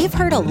 and we've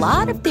heard a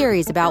lot of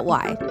theories about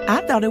why.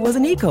 I thought it was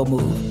an eco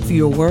move.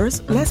 Fewer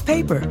words, less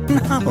paper.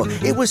 No,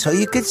 it was so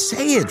you could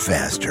say it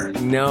faster.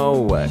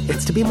 No,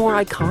 it's to be more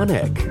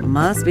iconic.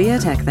 Must be a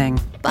tech thing.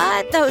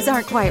 But those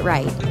aren't quite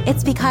right.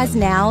 It's because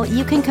now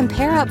you can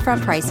compare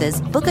upfront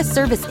prices, book a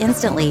service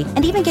instantly,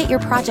 and even get your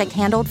project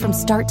handled from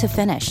start to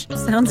finish.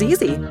 Sounds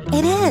easy.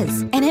 It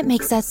is, and it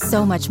makes us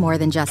so much more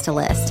than just a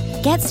list.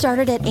 Get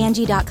started at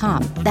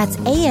Angie.com. That's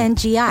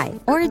ANGI,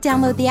 or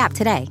download the app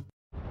today.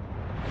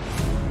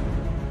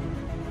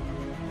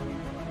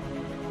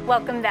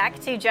 Welcome back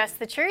to Just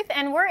the Truth,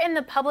 and we're in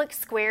the Public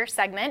Square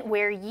segment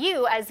where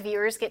you, as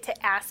viewers, get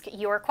to ask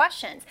your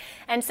questions.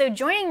 And so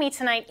joining me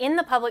tonight in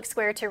the Public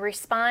Square to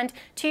respond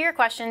to your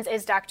questions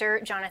is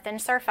Dr. Jonathan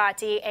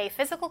Sarfati, a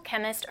physical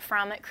chemist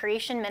from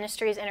Creation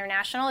Ministries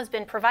International, has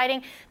been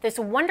providing this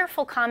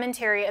wonderful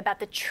commentary about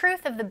the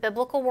truth of the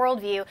biblical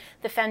worldview,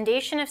 the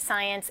foundation of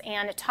science,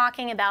 and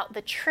talking about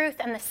the truth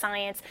and the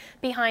science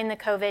behind the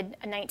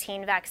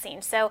COVID-19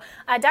 vaccine. So,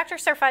 Dr.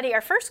 Sarfati,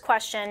 our first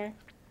question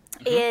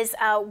is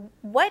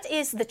what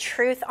is the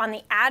truth on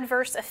the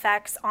adverse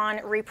effects on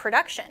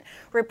reproduction?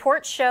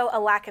 Reports show a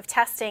lack of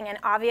testing, and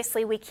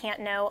obviously we can't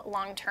know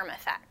long-term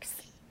effects.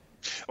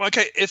 Well,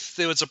 okay, if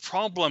there was a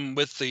problem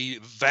with the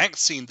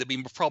vaccine, there'd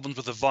be problems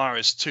with the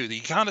virus too.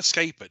 You can't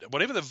escape it.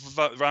 Whatever the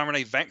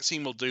RNA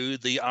vaccine will do,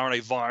 the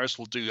RNA virus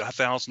will do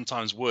 1,000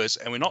 times worse.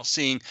 And we're not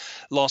seeing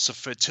loss of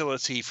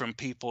fertility from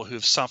people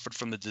who've suffered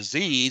from the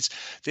disease.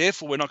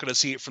 Therefore, we're not going to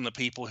see it from the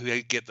people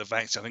who get the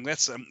vaccine. I think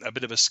that's a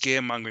bit of a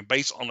scaremongering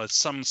based on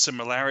some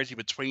similarity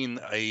between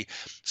a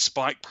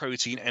spike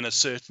protein and a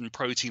certain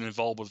protein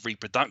involved with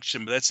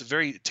reproduction. But that's a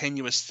very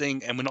tenuous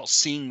thing, and we're not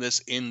seeing this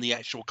in the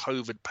actual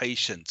COVID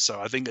patients. So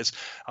I think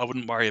I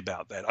wouldn't worry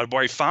about that. I'd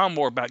worry far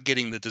more about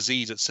getting the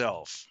disease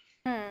itself.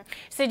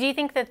 So do you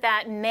think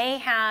that may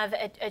have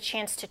a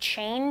chance to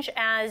change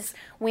as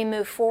we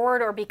move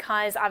forward, or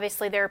because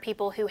obviously there are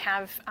people who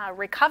have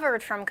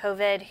recovered from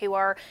COVID who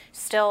are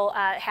still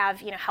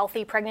have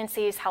healthy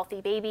pregnancies,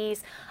 healthy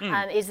babies?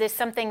 Is this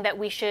something that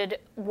we should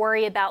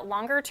worry about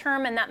longer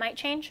term, and that might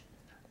change?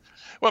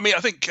 Well, I mean, I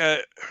think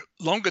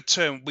longer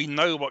term, we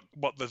know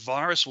what the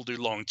virus will do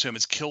long term.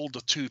 It's killed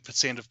the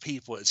 2% of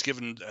people. It's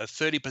given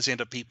 30%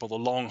 of people the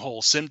long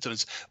haul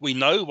symptoms. We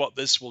know what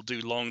this will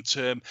do long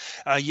term.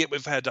 Yet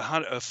we've had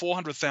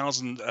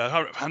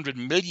 100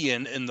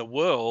 million in the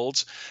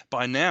world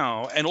by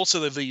now. And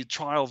also the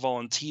trial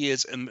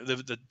volunteers, and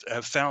the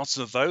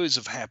thousands of those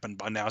have happened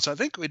by now. So I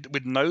think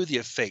we'd know the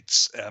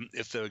effects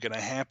if they were going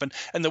to happen.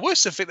 And the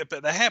worst effect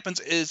that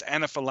happens is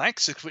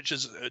anaphylaxis, which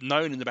is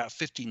known in about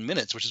 15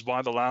 minutes, which is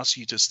why they'll ask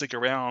you to stick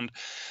around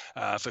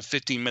for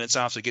 15 minutes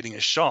after getting a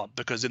shot,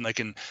 because then they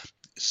can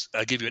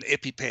give you an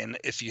EpiPen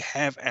if you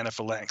have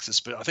anaphylaxis.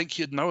 But I think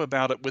you'd know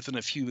about it within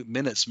a few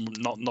minutes,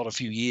 not a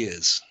few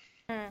years.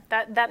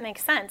 That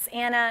makes sense.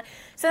 And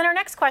so then our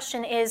next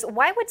question is,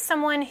 why would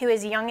someone who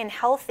is young and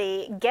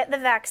healthy get the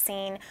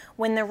vaccine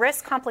when the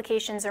risk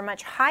complications are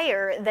much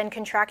higher than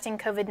contracting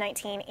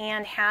COVID-19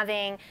 and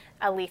having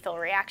a lethal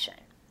reaction?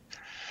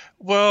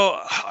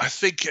 Well, I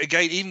think,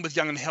 again, even with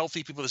young and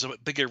healthy people, there's a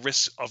bigger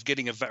risk of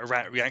getting a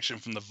reaction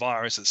from the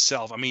virus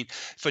itself. I mean,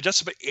 for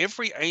just about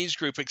every age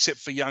group except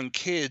for young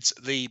kids,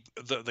 the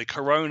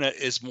corona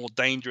is more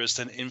dangerous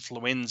than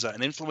influenza.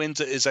 And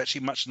influenza is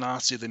actually much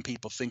nastier than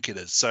people think it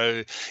is.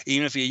 So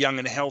even if you're young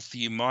and healthy,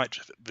 you might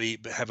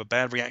have a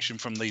bad reaction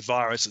from the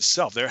virus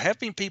itself. There have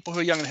been people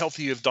who are young and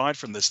healthy who have died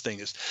from this thing,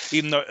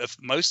 even though it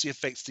mostly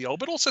affects the old.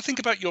 But also think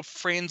about your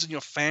friends and your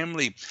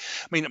family.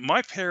 I mean,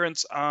 my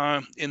parents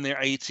are in their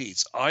 80s.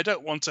 I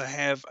don't want to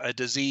have a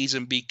disease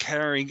and be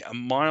carrying a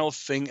mild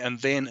thing and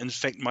then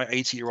infect my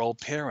 80-year-old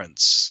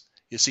parents.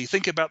 You see,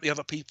 think about the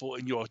other people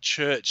in your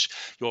church,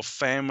 your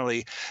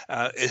family.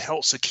 It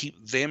helps to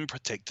keep them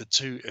protected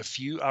too.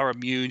 If you are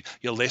immune,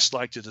 you're less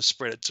likely to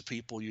spread it to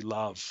people you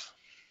love.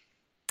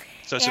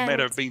 So it's a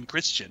matter of being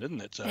Christian,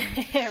 isn't it?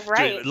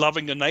 Right.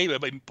 Loving your neighbor.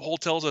 But Paul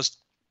tells us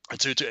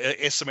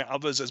to estimate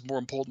others as more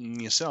important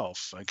than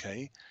yourself,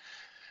 okay?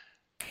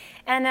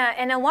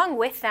 And along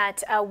with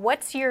that,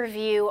 what's your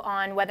view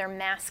on whether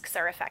masks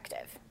are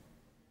effective?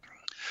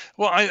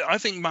 Well, I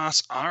think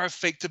masks are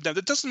effective. Now,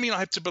 that doesn't mean I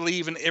have to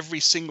believe in every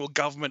single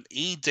government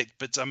edict,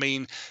 but I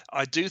mean,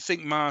 I do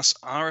think masks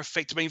are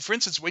effective. I mean, for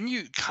instance, when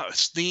you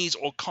sneeze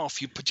or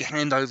cough, you put your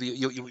hand over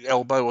your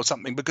elbow or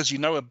something because you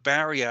know a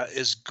barrier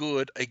is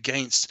good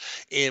against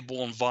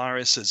airborne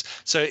viruses.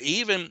 So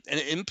even an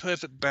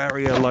imperfect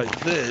barrier like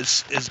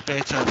this is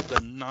better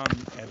than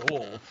none at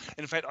all.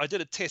 In fact, I did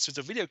a test. There's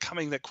a video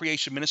coming that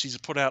Creation Ministries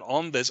have put out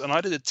on this, and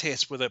I did a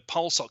test with a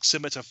pulse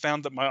oximeter,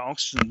 found that my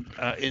oxygen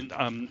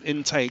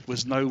intake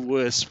was no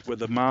worse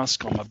with a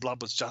mask on. My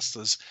blood was just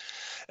as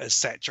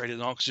saturated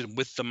in oxygen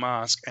with the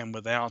mask and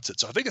without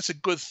it. So I think it's a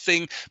good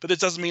thing, but it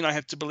doesn't mean I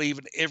have to believe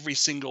in every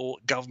single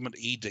government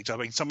edict. I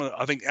mean,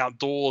 I think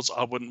outdoors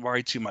I wouldn't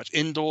worry too much.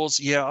 Indoors,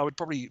 yeah, I would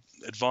probably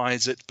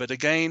advise it. But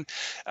again,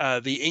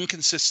 the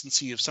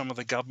inconsistency of some of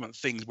the government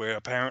things, where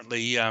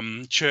apparently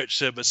church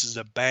services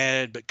are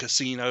bad, but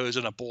casinos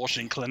and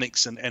abortion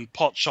clinics and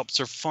pot shops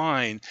are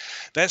fine.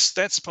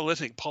 That's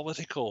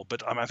political.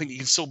 But I think you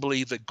can still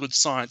believe the good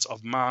science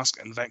of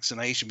mask and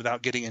vaccination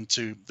without getting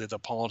into the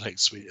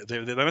politics.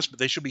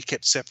 They should be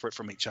kept separate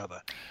from each other.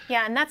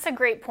 Yeah, and that's a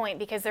great point,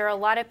 because there are a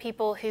lot of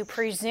people who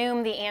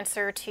presume the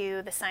answer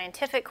to the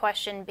scientific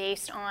question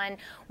based on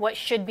what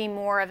should be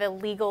more of a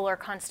legal or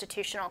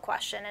constitutional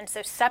question. And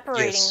so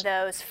separating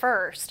those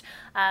first,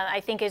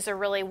 I think, is a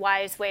really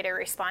wise way to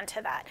respond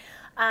to that.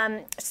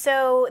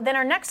 So then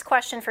our next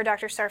question for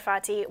Dr.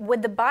 Sarfati: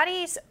 would the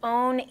body's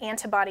own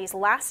antibodies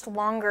last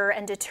longer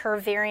and deter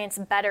variants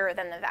better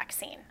than the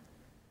vaccine?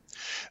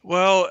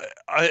 Well,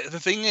 the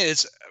thing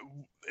is,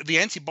 the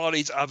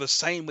antibodies are the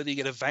same whether you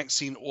get a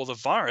vaccine or the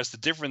virus. The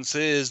difference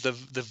is the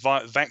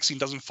vaccine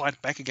doesn't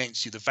fight back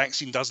against you. The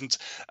vaccine doesn't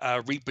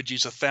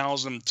reproduce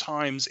 1,000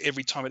 times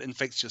every time it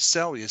infects your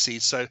cell, you see.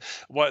 So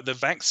what the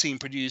vaccine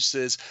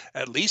produces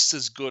at least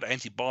as good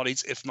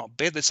antibodies, if not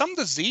better. There's some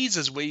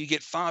diseases where you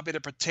get far better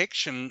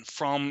protection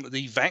from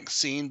the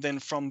vaccine than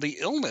from the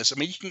illness. I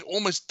mean, you can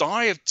almost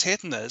die of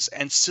tetanus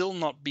and still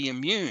not be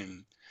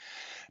immune.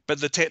 But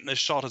the tetanus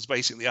shot is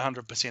basically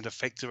 100%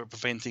 effective at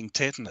preventing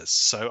tetanus.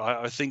 So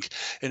I think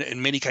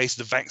in many cases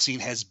the vaccine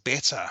has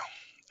better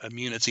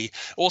immunity.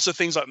 Also,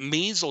 things like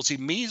measles. See,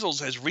 measles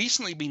has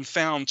recently been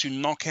found to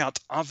knock out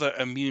other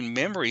immune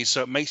memories,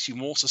 so it makes you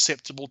more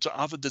susceptible to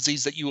other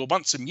disease that you were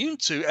once immune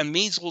to, and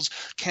measles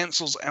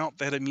cancels out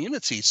that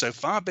immunity. So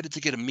far better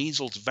to get a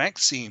measles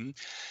vaccine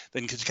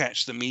than to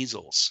catch the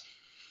measles.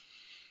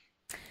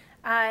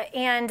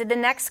 And the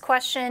next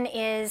question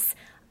is,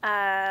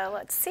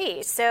 let's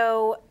see.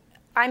 So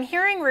I'm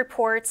hearing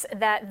reports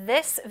that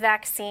this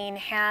vaccine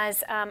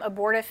has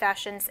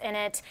abortifacients in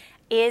it.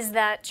 Is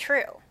that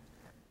true?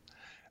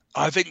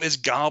 I think there's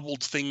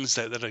garbled things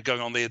that are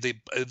going on there.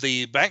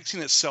 The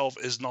vaccine itself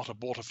is not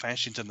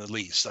abortifacient in the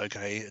least,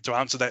 okay? To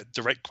answer that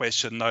direct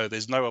question, no,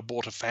 there's no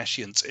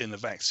abortifacients in the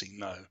vaccine,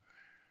 no.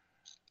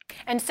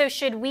 And so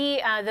should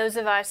we, those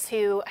of us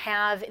who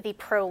have the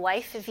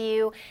pro-life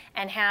view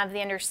and have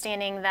the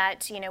understanding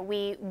that,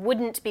 we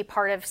wouldn't be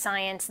part of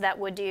science that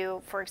would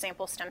do, for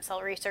example, stem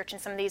cell research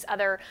and some of these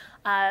other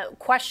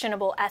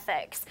questionable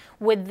ethics,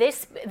 would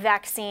this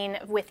vaccine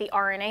with the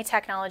RNA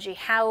technology,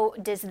 how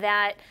does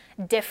that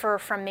differ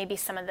from maybe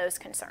some of those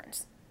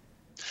concerns?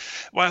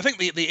 Well, I think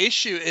the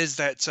issue is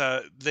that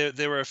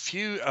there were a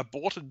few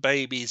aborted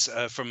babies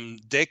from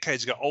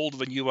decades ago, older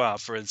than you are,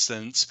 for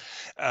instance,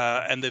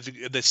 and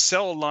the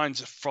cell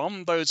lines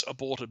from those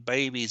aborted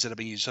babies that have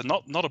been used. So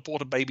not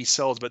aborted baby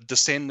cells, but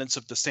descendants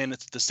of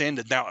descendants of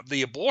descendants. Now,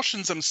 the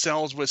abortions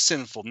themselves were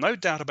sinful, no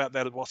doubt about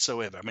that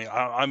whatsoever. I mean,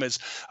 I'm as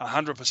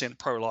 100%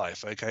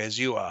 pro-life, okay, as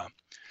you are.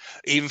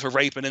 Even for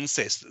rape and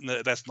incest,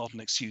 that's not an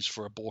excuse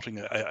for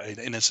aborting an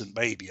innocent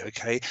baby,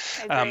 okay?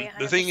 I agree,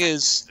 the thing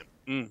is...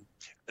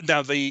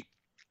 Now, the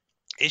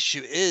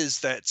issue is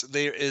that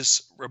there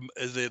is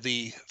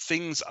the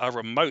things are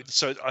remote.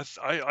 So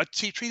I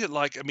treat it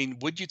like,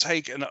 would you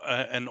take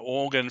an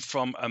organ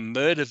from a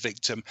murder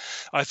victim?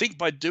 I think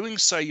by doing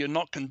so, you're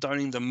not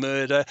condoning the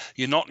murder.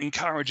 You're not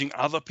encouraging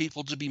other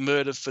people to be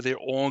murdered for their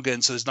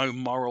organs. So there's no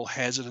moral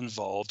hazard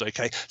involved.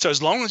 Okay. So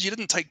as long as you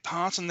didn't take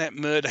part in that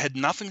murder, had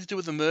nothing to do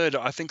with the murder,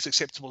 I think it's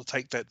acceptable to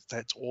take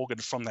that organ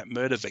from that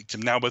murder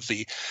victim. Now, with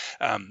the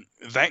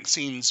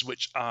vaccines,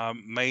 which are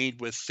made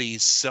with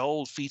these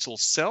fetal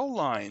cell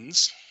lines,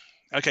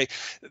 okay,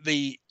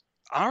 the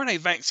RNA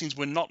vaccines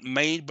were not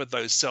made with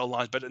those cell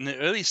lines, but in the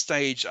early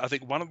stage, I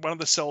think one of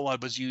the cell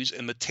lines was used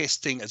in the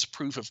testing as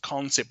proof of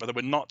concept, but they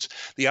were not.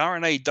 The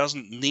RNA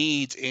doesn't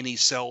need any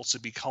cells to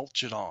be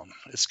cultured on.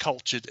 It's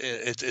cultured.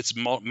 It's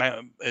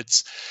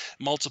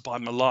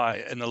multiplied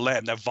in the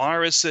lab. Now,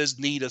 viruses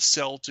need a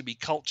cell to be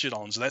cultured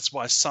on, so that's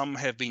why some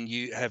have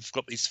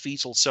got these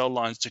fetal cell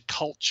lines to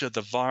culture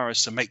the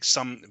virus to make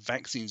some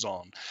vaccines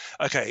on.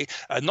 Okay,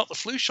 not the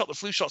flu shot. The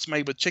flu shot's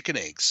made with chicken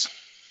eggs.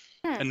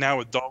 And now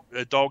with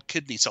dog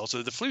kidney cells.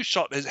 So the flu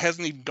shot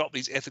hasn't even got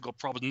these ethical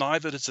problems.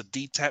 Neither does a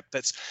DTaP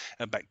that's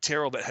a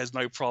bacterial that has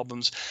no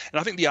problems. And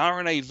I think the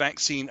RNA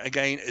vaccine,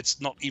 again,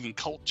 it's not even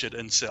cultured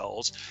in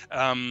cells.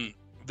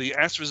 The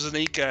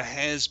AstraZeneca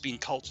has been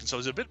cultured, so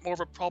there's a bit more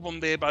of a problem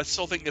there, but I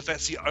still think if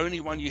that's the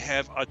only one you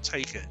have, I'd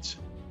take it.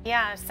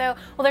 Yeah,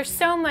 there's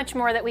so much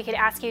more that we could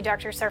ask you,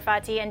 Dr.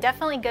 Sarfati, and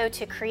definitely go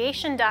to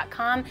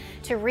creation.com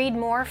to read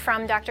more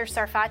from Dr.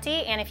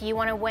 Sarfati. And if you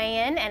want to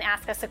weigh in and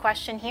ask us a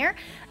question here,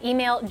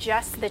 email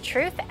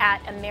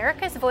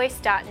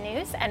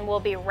justthetruth@americasvoice.news, and we'll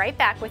be right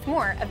back with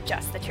more of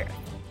Just the Truth.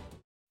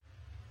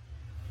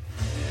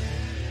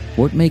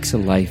 What makes a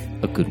life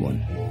a good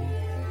one?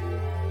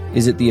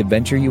 Is it the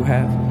adventure you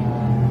have?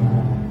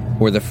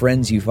 Or the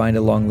friends you find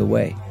along the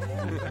way?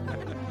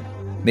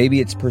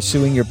 Maybe it's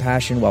pursuing your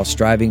passion while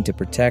striving to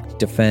protect,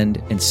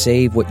 defend, and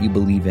save what you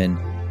believe in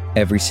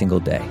every single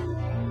day.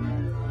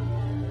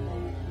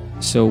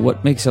 So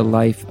what makes a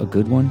life a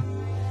good one?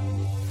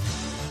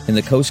 In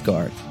the Coast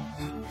Guard,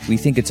 we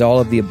think it's all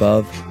of the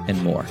above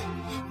and more.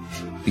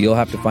 But you'll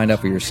have to find out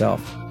for yourself.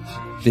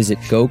 Visit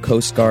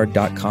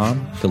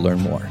gocoastguard.com to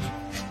learn more.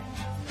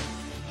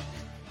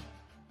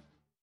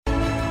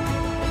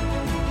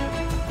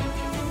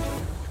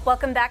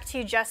 Welcome back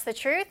to Just the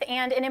Truth,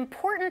 and an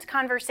important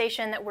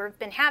conversation that we've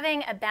been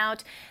having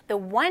about the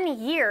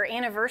 1-year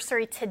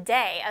anniversary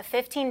today of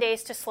 15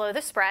 days to slow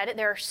the spread.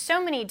 There are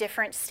so many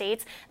different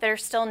states that are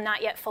still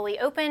not yet fully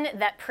open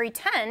that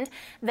pretend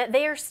that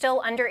they are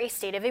still under a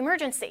state of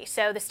emergency.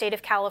 So the state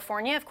of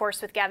California, of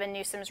course, with Gavin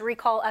Newsom's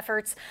recall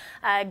efforts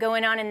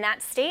going on in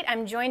that state.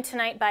 I'm joined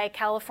tonight by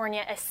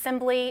California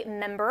Assembly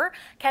member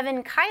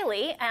Kevin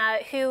Kiley,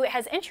 who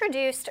has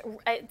introduced,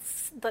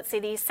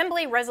 the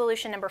Assembly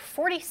Resolution number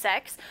 46,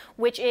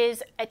 which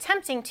is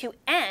attempting to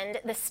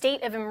end the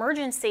state of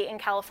emergency in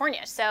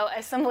California. So,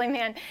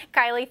 Assemblyman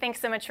Kiley,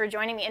 thanks so much for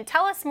joining me. And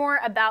tell us more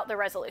about the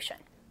resolution.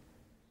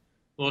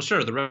 Well,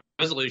 sure. The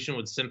resolution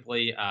would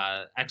simply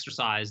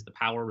exercise the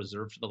power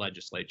reserved to the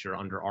legislature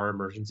under our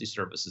Emergency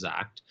Services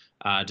Act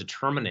to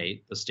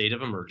terminate the state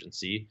of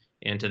emergency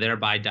and to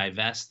thereby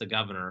divest the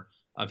governor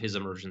of his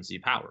emergency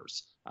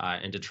powers.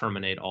 And to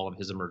terminate all of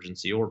his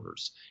emergency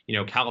orders. You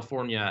know,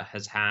 California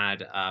has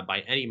had, by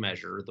any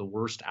measure, the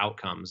worst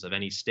outcomes of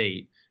any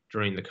state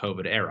during the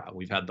COVID era.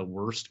 We've had the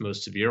worst,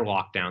 most severe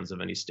lockdowns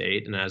of any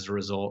state, and as a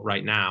result,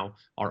 right now,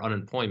 our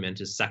unemployment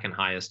is second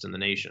highest in the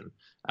nation.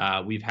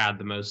 We've had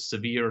the most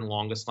severe and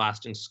longest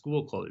lasting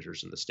school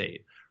closures in the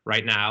state.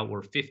 Right now,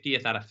 we're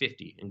 50th out of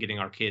 50 in getting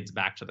our kids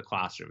back to the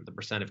classroom, the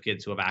percent of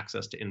kids who have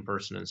access to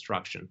in-person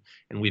instruction.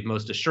 And we've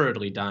most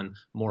assuredly done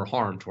more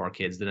harm to our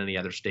kids than any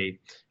other state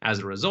as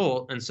a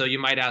result. And so you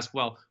might ask,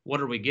 well, what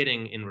are we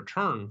getting in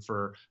return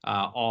for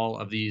all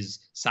of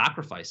these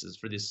sacrifices,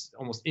 for this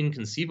almost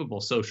inconceivable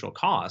social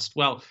cost?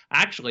 Well,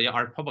 actually,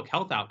 our public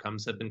health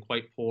outcomes have been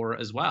quite poor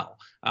as well.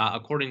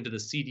 According to the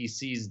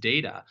CDC's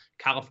data,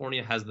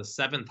 California has the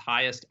 7th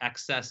highest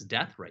excess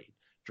death rate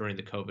during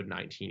the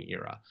COVID-19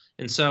 era.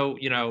 And so,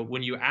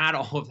 when you add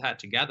all of that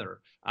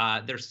together,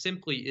 there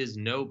simply is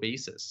no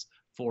basis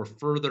for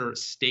further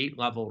state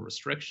level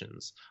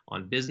restrictions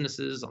on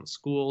businesses, on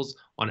schools,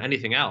 on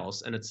anything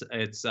else. And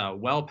it's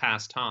well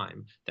past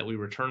time that we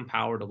return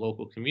power to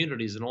local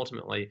communities and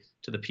ultimately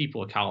to the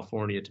people of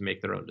California to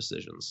make their own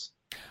decisions.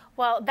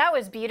 Well, that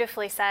was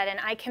beautifully said, and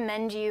I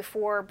commend you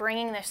for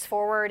bringing this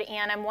forward.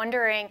 And I'm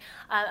wondering,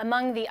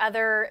 among the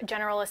other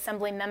General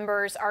Assembly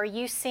members, are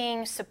you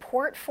seeing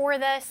support for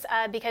this?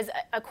 Because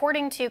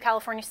according to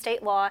California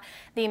state law,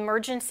 the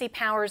emergency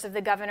powers of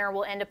the governor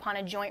will end upon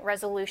a joint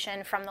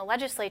resolution from the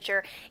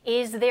legislature.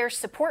 Is there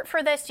support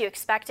for this? Do you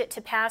expect it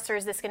to pass, or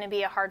is this going to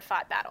be a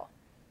hard-fought battle?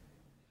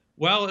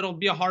 Well, it'll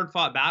be a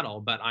hard-fought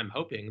battle, but I'm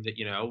hoping that,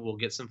 we'll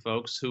get some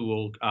folks who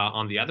will,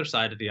 on the other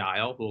side of the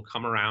aisle, who will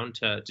come around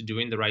to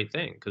doing the right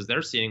thing, because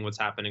they're seeing what's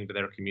happening to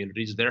their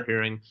communities. They're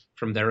hearing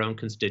from their own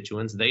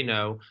constituents. They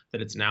know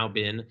that it's now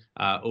been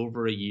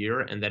over a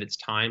year and that it's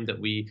time that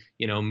we,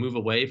 move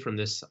away from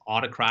this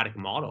autocratic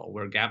model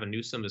where Gavin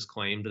Newsom has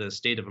claimed that a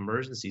state of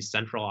emergency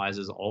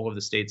centralizes all of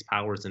the state's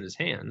powers in his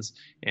hands,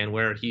 and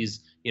where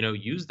he's,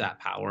 used that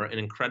power in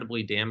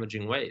incredibly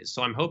damaging ways.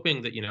 So I'm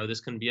hoping that, this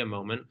can be a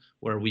moment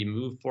where we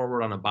move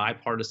forward on a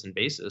bipartisan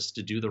basis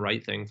to do the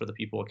right thing for the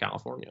people of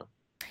California.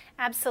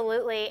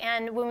 Absolutely.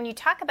 And when you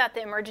talk about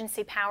the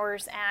Emergency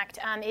Powers Act,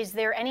 is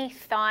there any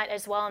thought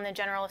as well in the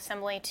General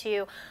Assembly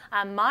to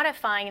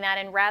modifying that,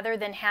 and rather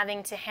than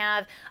having to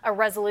have a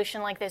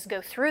resolution like this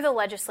go through the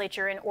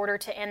legislature in order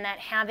to end that,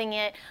 having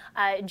it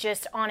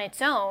just on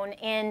its own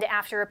end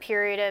after a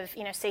period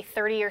of, say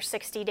 30 or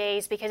 60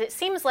 days? Because it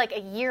seems like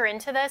a year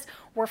into this,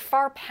 we're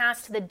far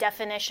past the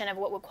definition of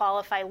what would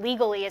qualify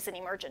legally as an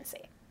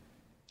emergency.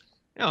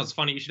 It's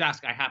funny you should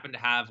ask. I happen to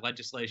have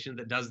legislation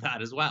that does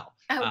that as well.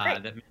 Oh,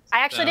 great. I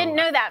actually didn't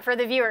know that for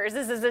the viewers.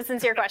 This is a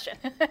sincere question.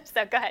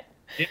 So go ahead.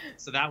 Yeah,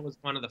 so that was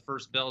one of the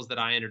first bills that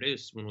I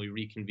introduced when we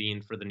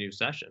reconvened for the new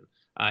session,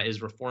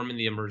 is reforming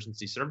the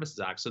Emergency Services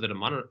Act so that,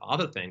 among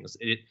other things,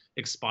 it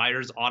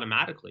expires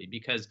automatically,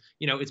 because,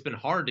 it's been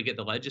hard to get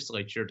the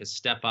legislature to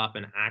step up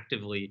and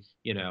actively,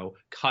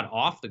 cut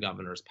off the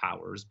governor's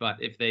powers. But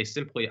if they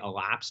simply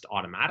elapsed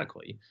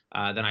automatically,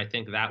 then I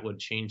think that would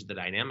change the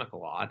dynamic a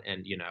lot.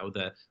 And,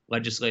 the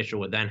legislature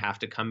would then have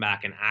to come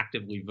back and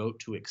actively vote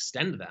to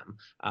extend them,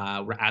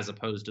 as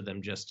opposed to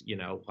them just,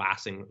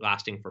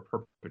 lasting for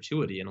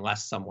perpetuity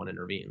unless someone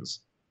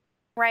intervenes.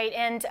 Right.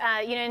 And,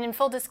 and in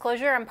full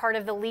disclosure, I'm part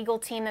of the legal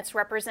team that's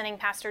representing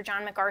Pastor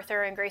John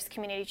MacArthur and Grace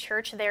Community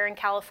Church there in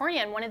California.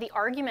 And one of the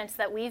arguments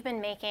that we've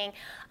been making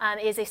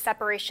is a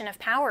separation of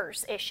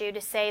powers issue, to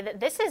say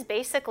that this is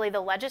basically the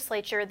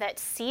legislature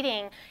that's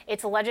ceding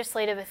its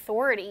legislative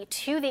authority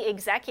to the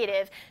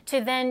executive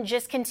to then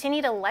just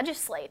continue to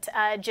legislate.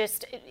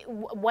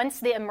 Once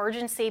the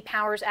Emergency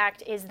Powers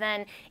Act is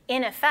then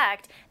in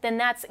effect, then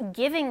that's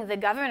giving the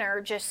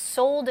governor just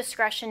sole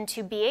discretion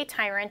to be a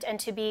tyrant and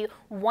to be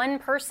one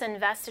person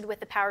vested with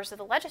the powers of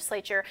the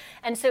legislature.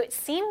 And so it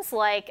seems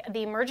like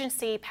the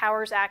Emergency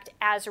Powers Act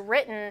as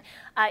written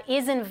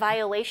is in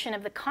violation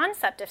of the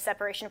concept of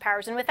separation of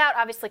powers. And without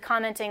obviously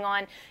commenting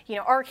on,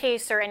 our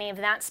case or any of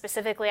that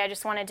specifically, I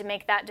just wanted to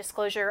make that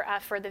disclosure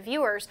for the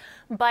viewers.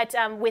 But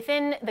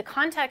within the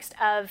context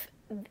of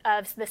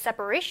the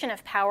separation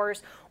of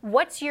powers,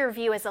 what's your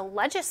view as a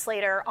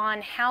legislator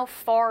on how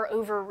far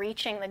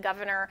overreaching the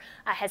governor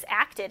has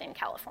acted in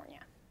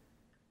California?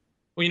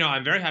 Well,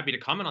 I'm very happy to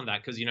comment on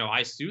that because,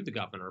 I sued the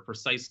governor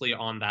precisely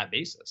on that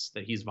basis,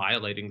 that he's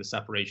violating the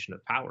separation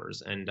of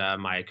powers. And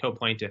my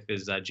co-plaintiff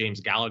is James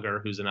Gallagher,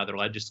 who's another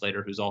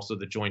legislator who's also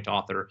the joint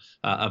author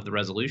of the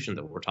resolution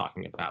that we're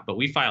talking about. But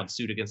we filed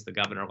suit against the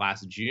governor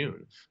last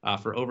June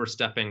for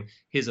overstepping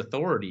his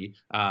authority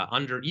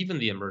under even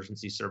the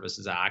Emergency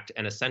Services Act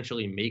and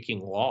essentially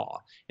making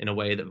law in a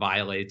way that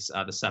violates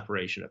the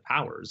separation of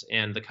powers.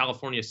 And the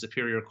California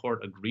Superior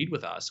Court agreed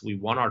with us. We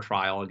won our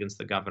trial against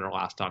the governor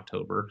last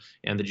October,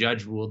 and the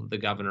judge ruled that the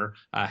governor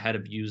had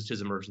abused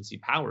his emergency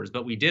powers.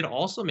 But we did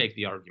also make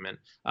the argument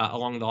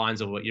along the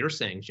lines of what you're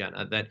saying,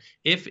 Jenna, that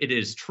if it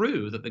is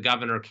true that the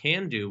governor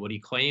can do what he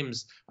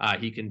claims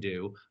he can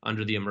do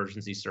under the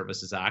Emergency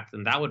Services Act,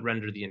 then that would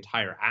render the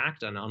entire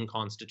act an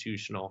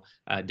unconstitutional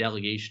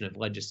delegation of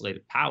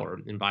legislative power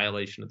in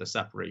violation of the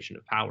separation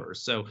of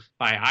powers. So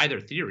by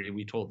either theory,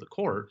 we told the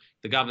court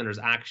the governor's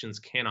actions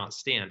cannot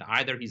stand.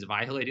 Either he's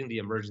violating the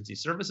Emergency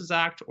Services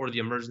Act or the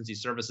Emergency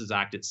Services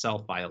Act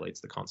itself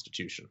violates the Constitution.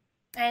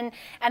 And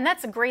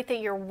that's great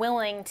that you're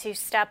willing to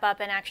step up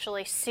and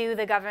actually sue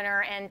the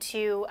governor and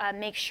to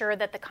make sure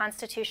that the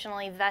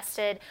constitutionally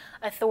vested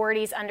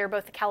authorities under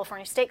both the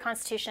California state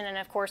constitution and,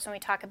 of course, when we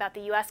talk about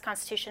the U.S.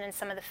 Constitution and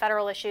some of the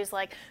federal issues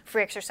like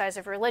free exercise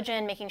of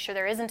religion, making sure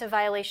there isn't a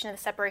violation of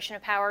the separation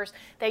of powers,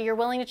 that you're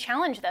willing to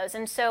challenge those.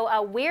 And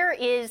so where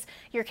is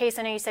your case?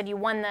 I know you said you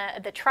won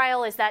the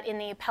trial. Is that in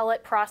the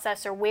appellate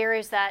process, or where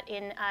is that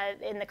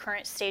in the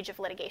current stage of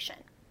litigation?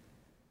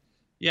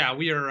 Yeah,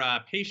 we are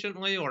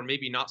patiently, or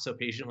maybe not so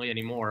patiently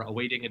anymore,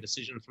 awaiting a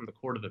decision from the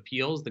Court of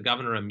Appeals. The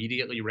governor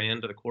immediately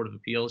ran to the Court of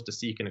Appeals to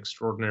seek an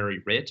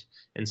extraordinary writ.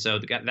 And so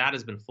that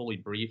has been fully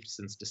briefed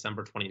since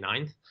December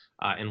 29th,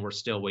 and we're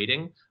still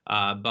waiting.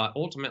 But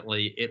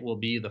ultimately, it will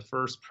be the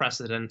first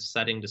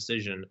precedent-setting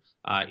decision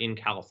in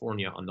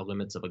California on the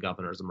limits of a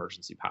governor's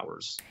emergency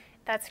powers.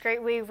 That's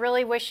great. We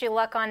really wish you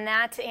luck on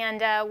that.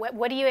 And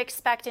what do you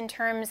expect in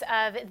terms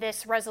of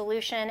this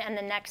resolution and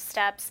the next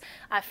steps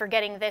for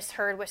getting this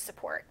heard with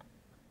support?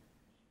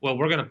 Well,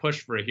 we're going to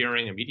push for a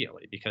hearing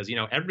immediately because,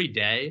 every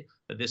day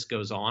that this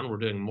goes on, we're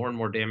doing more and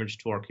more damage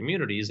to our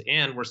communities,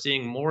 and we're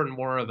seeing more and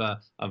more of a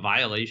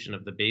violation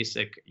of the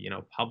basic,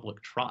 public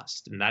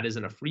trust. And that is,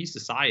 in a free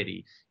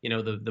society,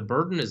 the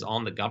burden is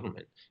on the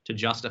government to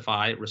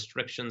justify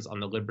restrictions on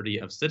the liberty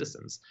of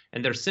citizens.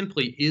 And there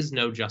simply is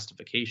no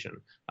justification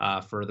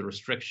for the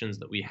restrictions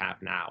that we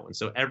have now. And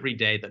so every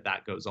day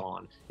that goes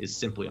on is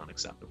simply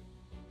unacceptable.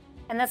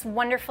 And that's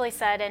wonderfully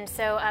said. And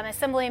so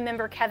Assembly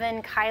Member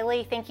Kevin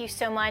Kiley, thank you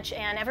so much.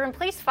 And everyone,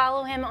 please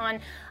follow him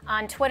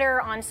on Twitter,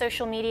 on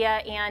social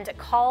media, and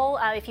call,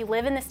 if you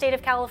live in the state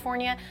of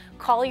California,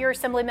 call your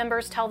Assembly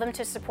members, tell them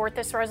to support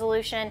this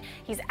resolution.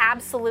 He's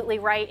absolutely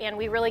right, and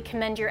we really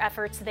commend your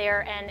efforts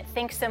there. And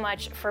thanks so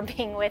much for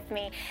being with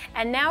me.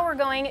 And now we're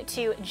going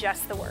to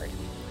Just the Word.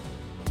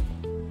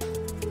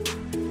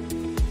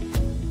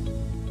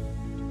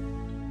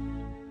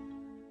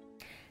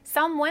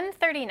 Psalm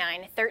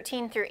 139,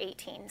 13 through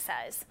 18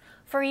 says,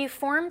 "For you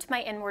formed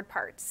my inward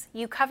parts.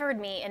 You covered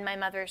me in my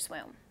mother's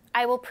womb.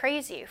 I will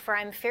praise you, for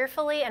I am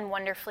fearfully and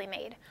wonderfully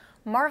made.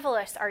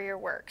 Marvelous are your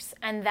works,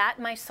 and that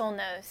my soul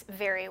knows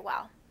very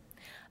well.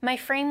 My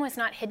frame was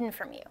not hidden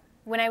from you.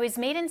 When I was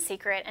made in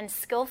secret and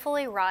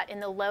skillfully wrought in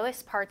the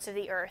lowest parts of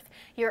the earth,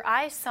 your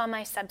eyes saw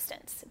my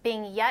substance,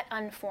 being yet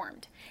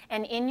unformed,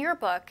 and in your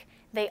book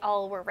they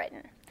all were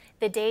written,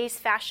 the days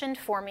fashioned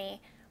for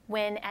me,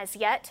 when as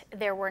yet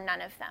there were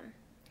none of them.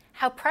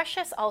 How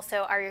precious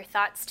also are your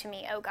thoughts to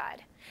me, O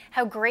God!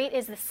 How great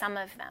is the sum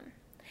of them!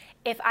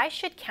 If I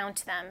should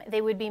count them,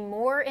 they would be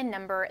more in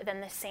number than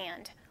the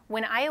sand.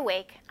 When I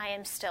awake, I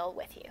am still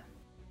with you."